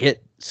 I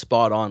hit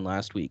spot on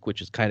last week,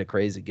 which is kind of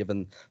crazy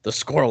given the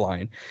score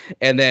line.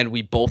 And then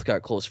we both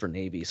got close for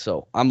Navy.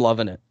 So I'm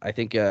loving it. I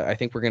think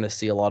we're going to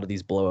see a lot of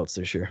these blowouts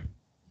this year.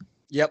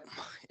 Yep,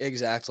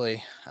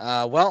 exactly.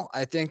 Well,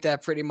 I think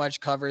that pretty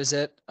much covers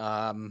it.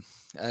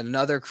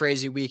 Another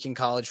crazy week in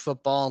college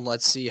football. And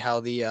let's see how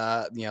the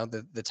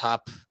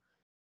top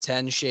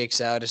 10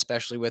 shakes out,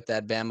 especially with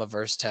that Bama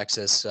versus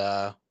Texas,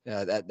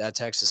 that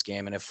Texas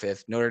game. And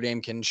if Notre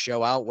Dame can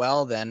show out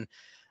well, then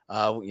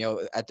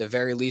at the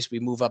very least, we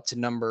move up to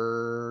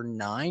number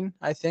 9,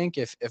 I think,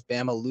 if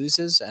Bama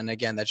loses. And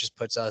again, that just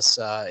puts us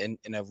in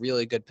a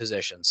really good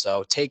position.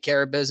 So take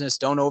care of business.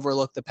 Don't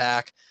overlook the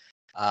Pack.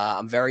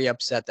 I'm very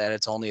upset that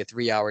it's only a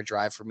 3-hour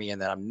drive for me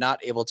and that I'm not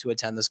able to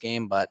attend this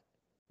game, but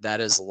that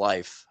is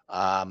life.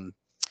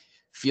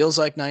 Feels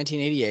like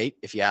 1988,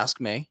 if you ask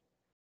me.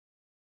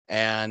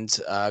 And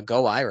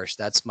go Irish.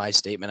 That's my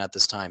statement at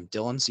this time.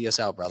 Dylan, see us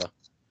out, brother.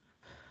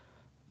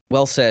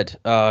 Well said.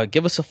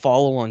 Give us a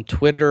follow on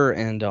Twitter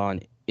and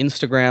on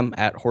Instagram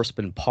at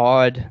Horseman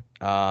Pod.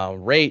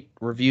 Rate,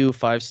 review,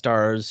 5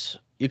 stars.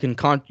 You can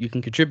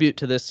contribute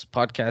to this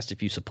podcast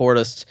if you support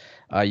us.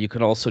 You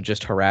can also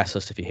just harass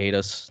us if you hate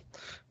us.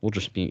 We'll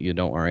just mute you.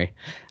 Don't worry.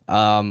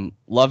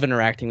 Love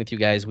interacting with you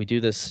guys. We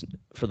do this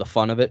for the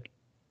fun of it.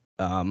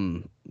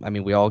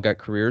 We all got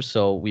careers,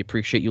 so we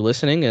appreciate you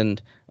listening,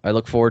 and I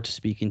look forward to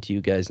speaking to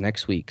you guys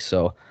next week.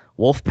 So,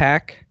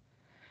 Wolfpack,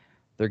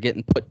 they're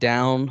getting put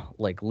down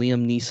like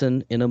Liam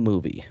Neeson in a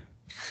movie.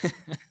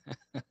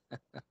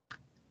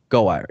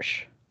 Go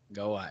Irish.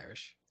 Go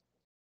Irish.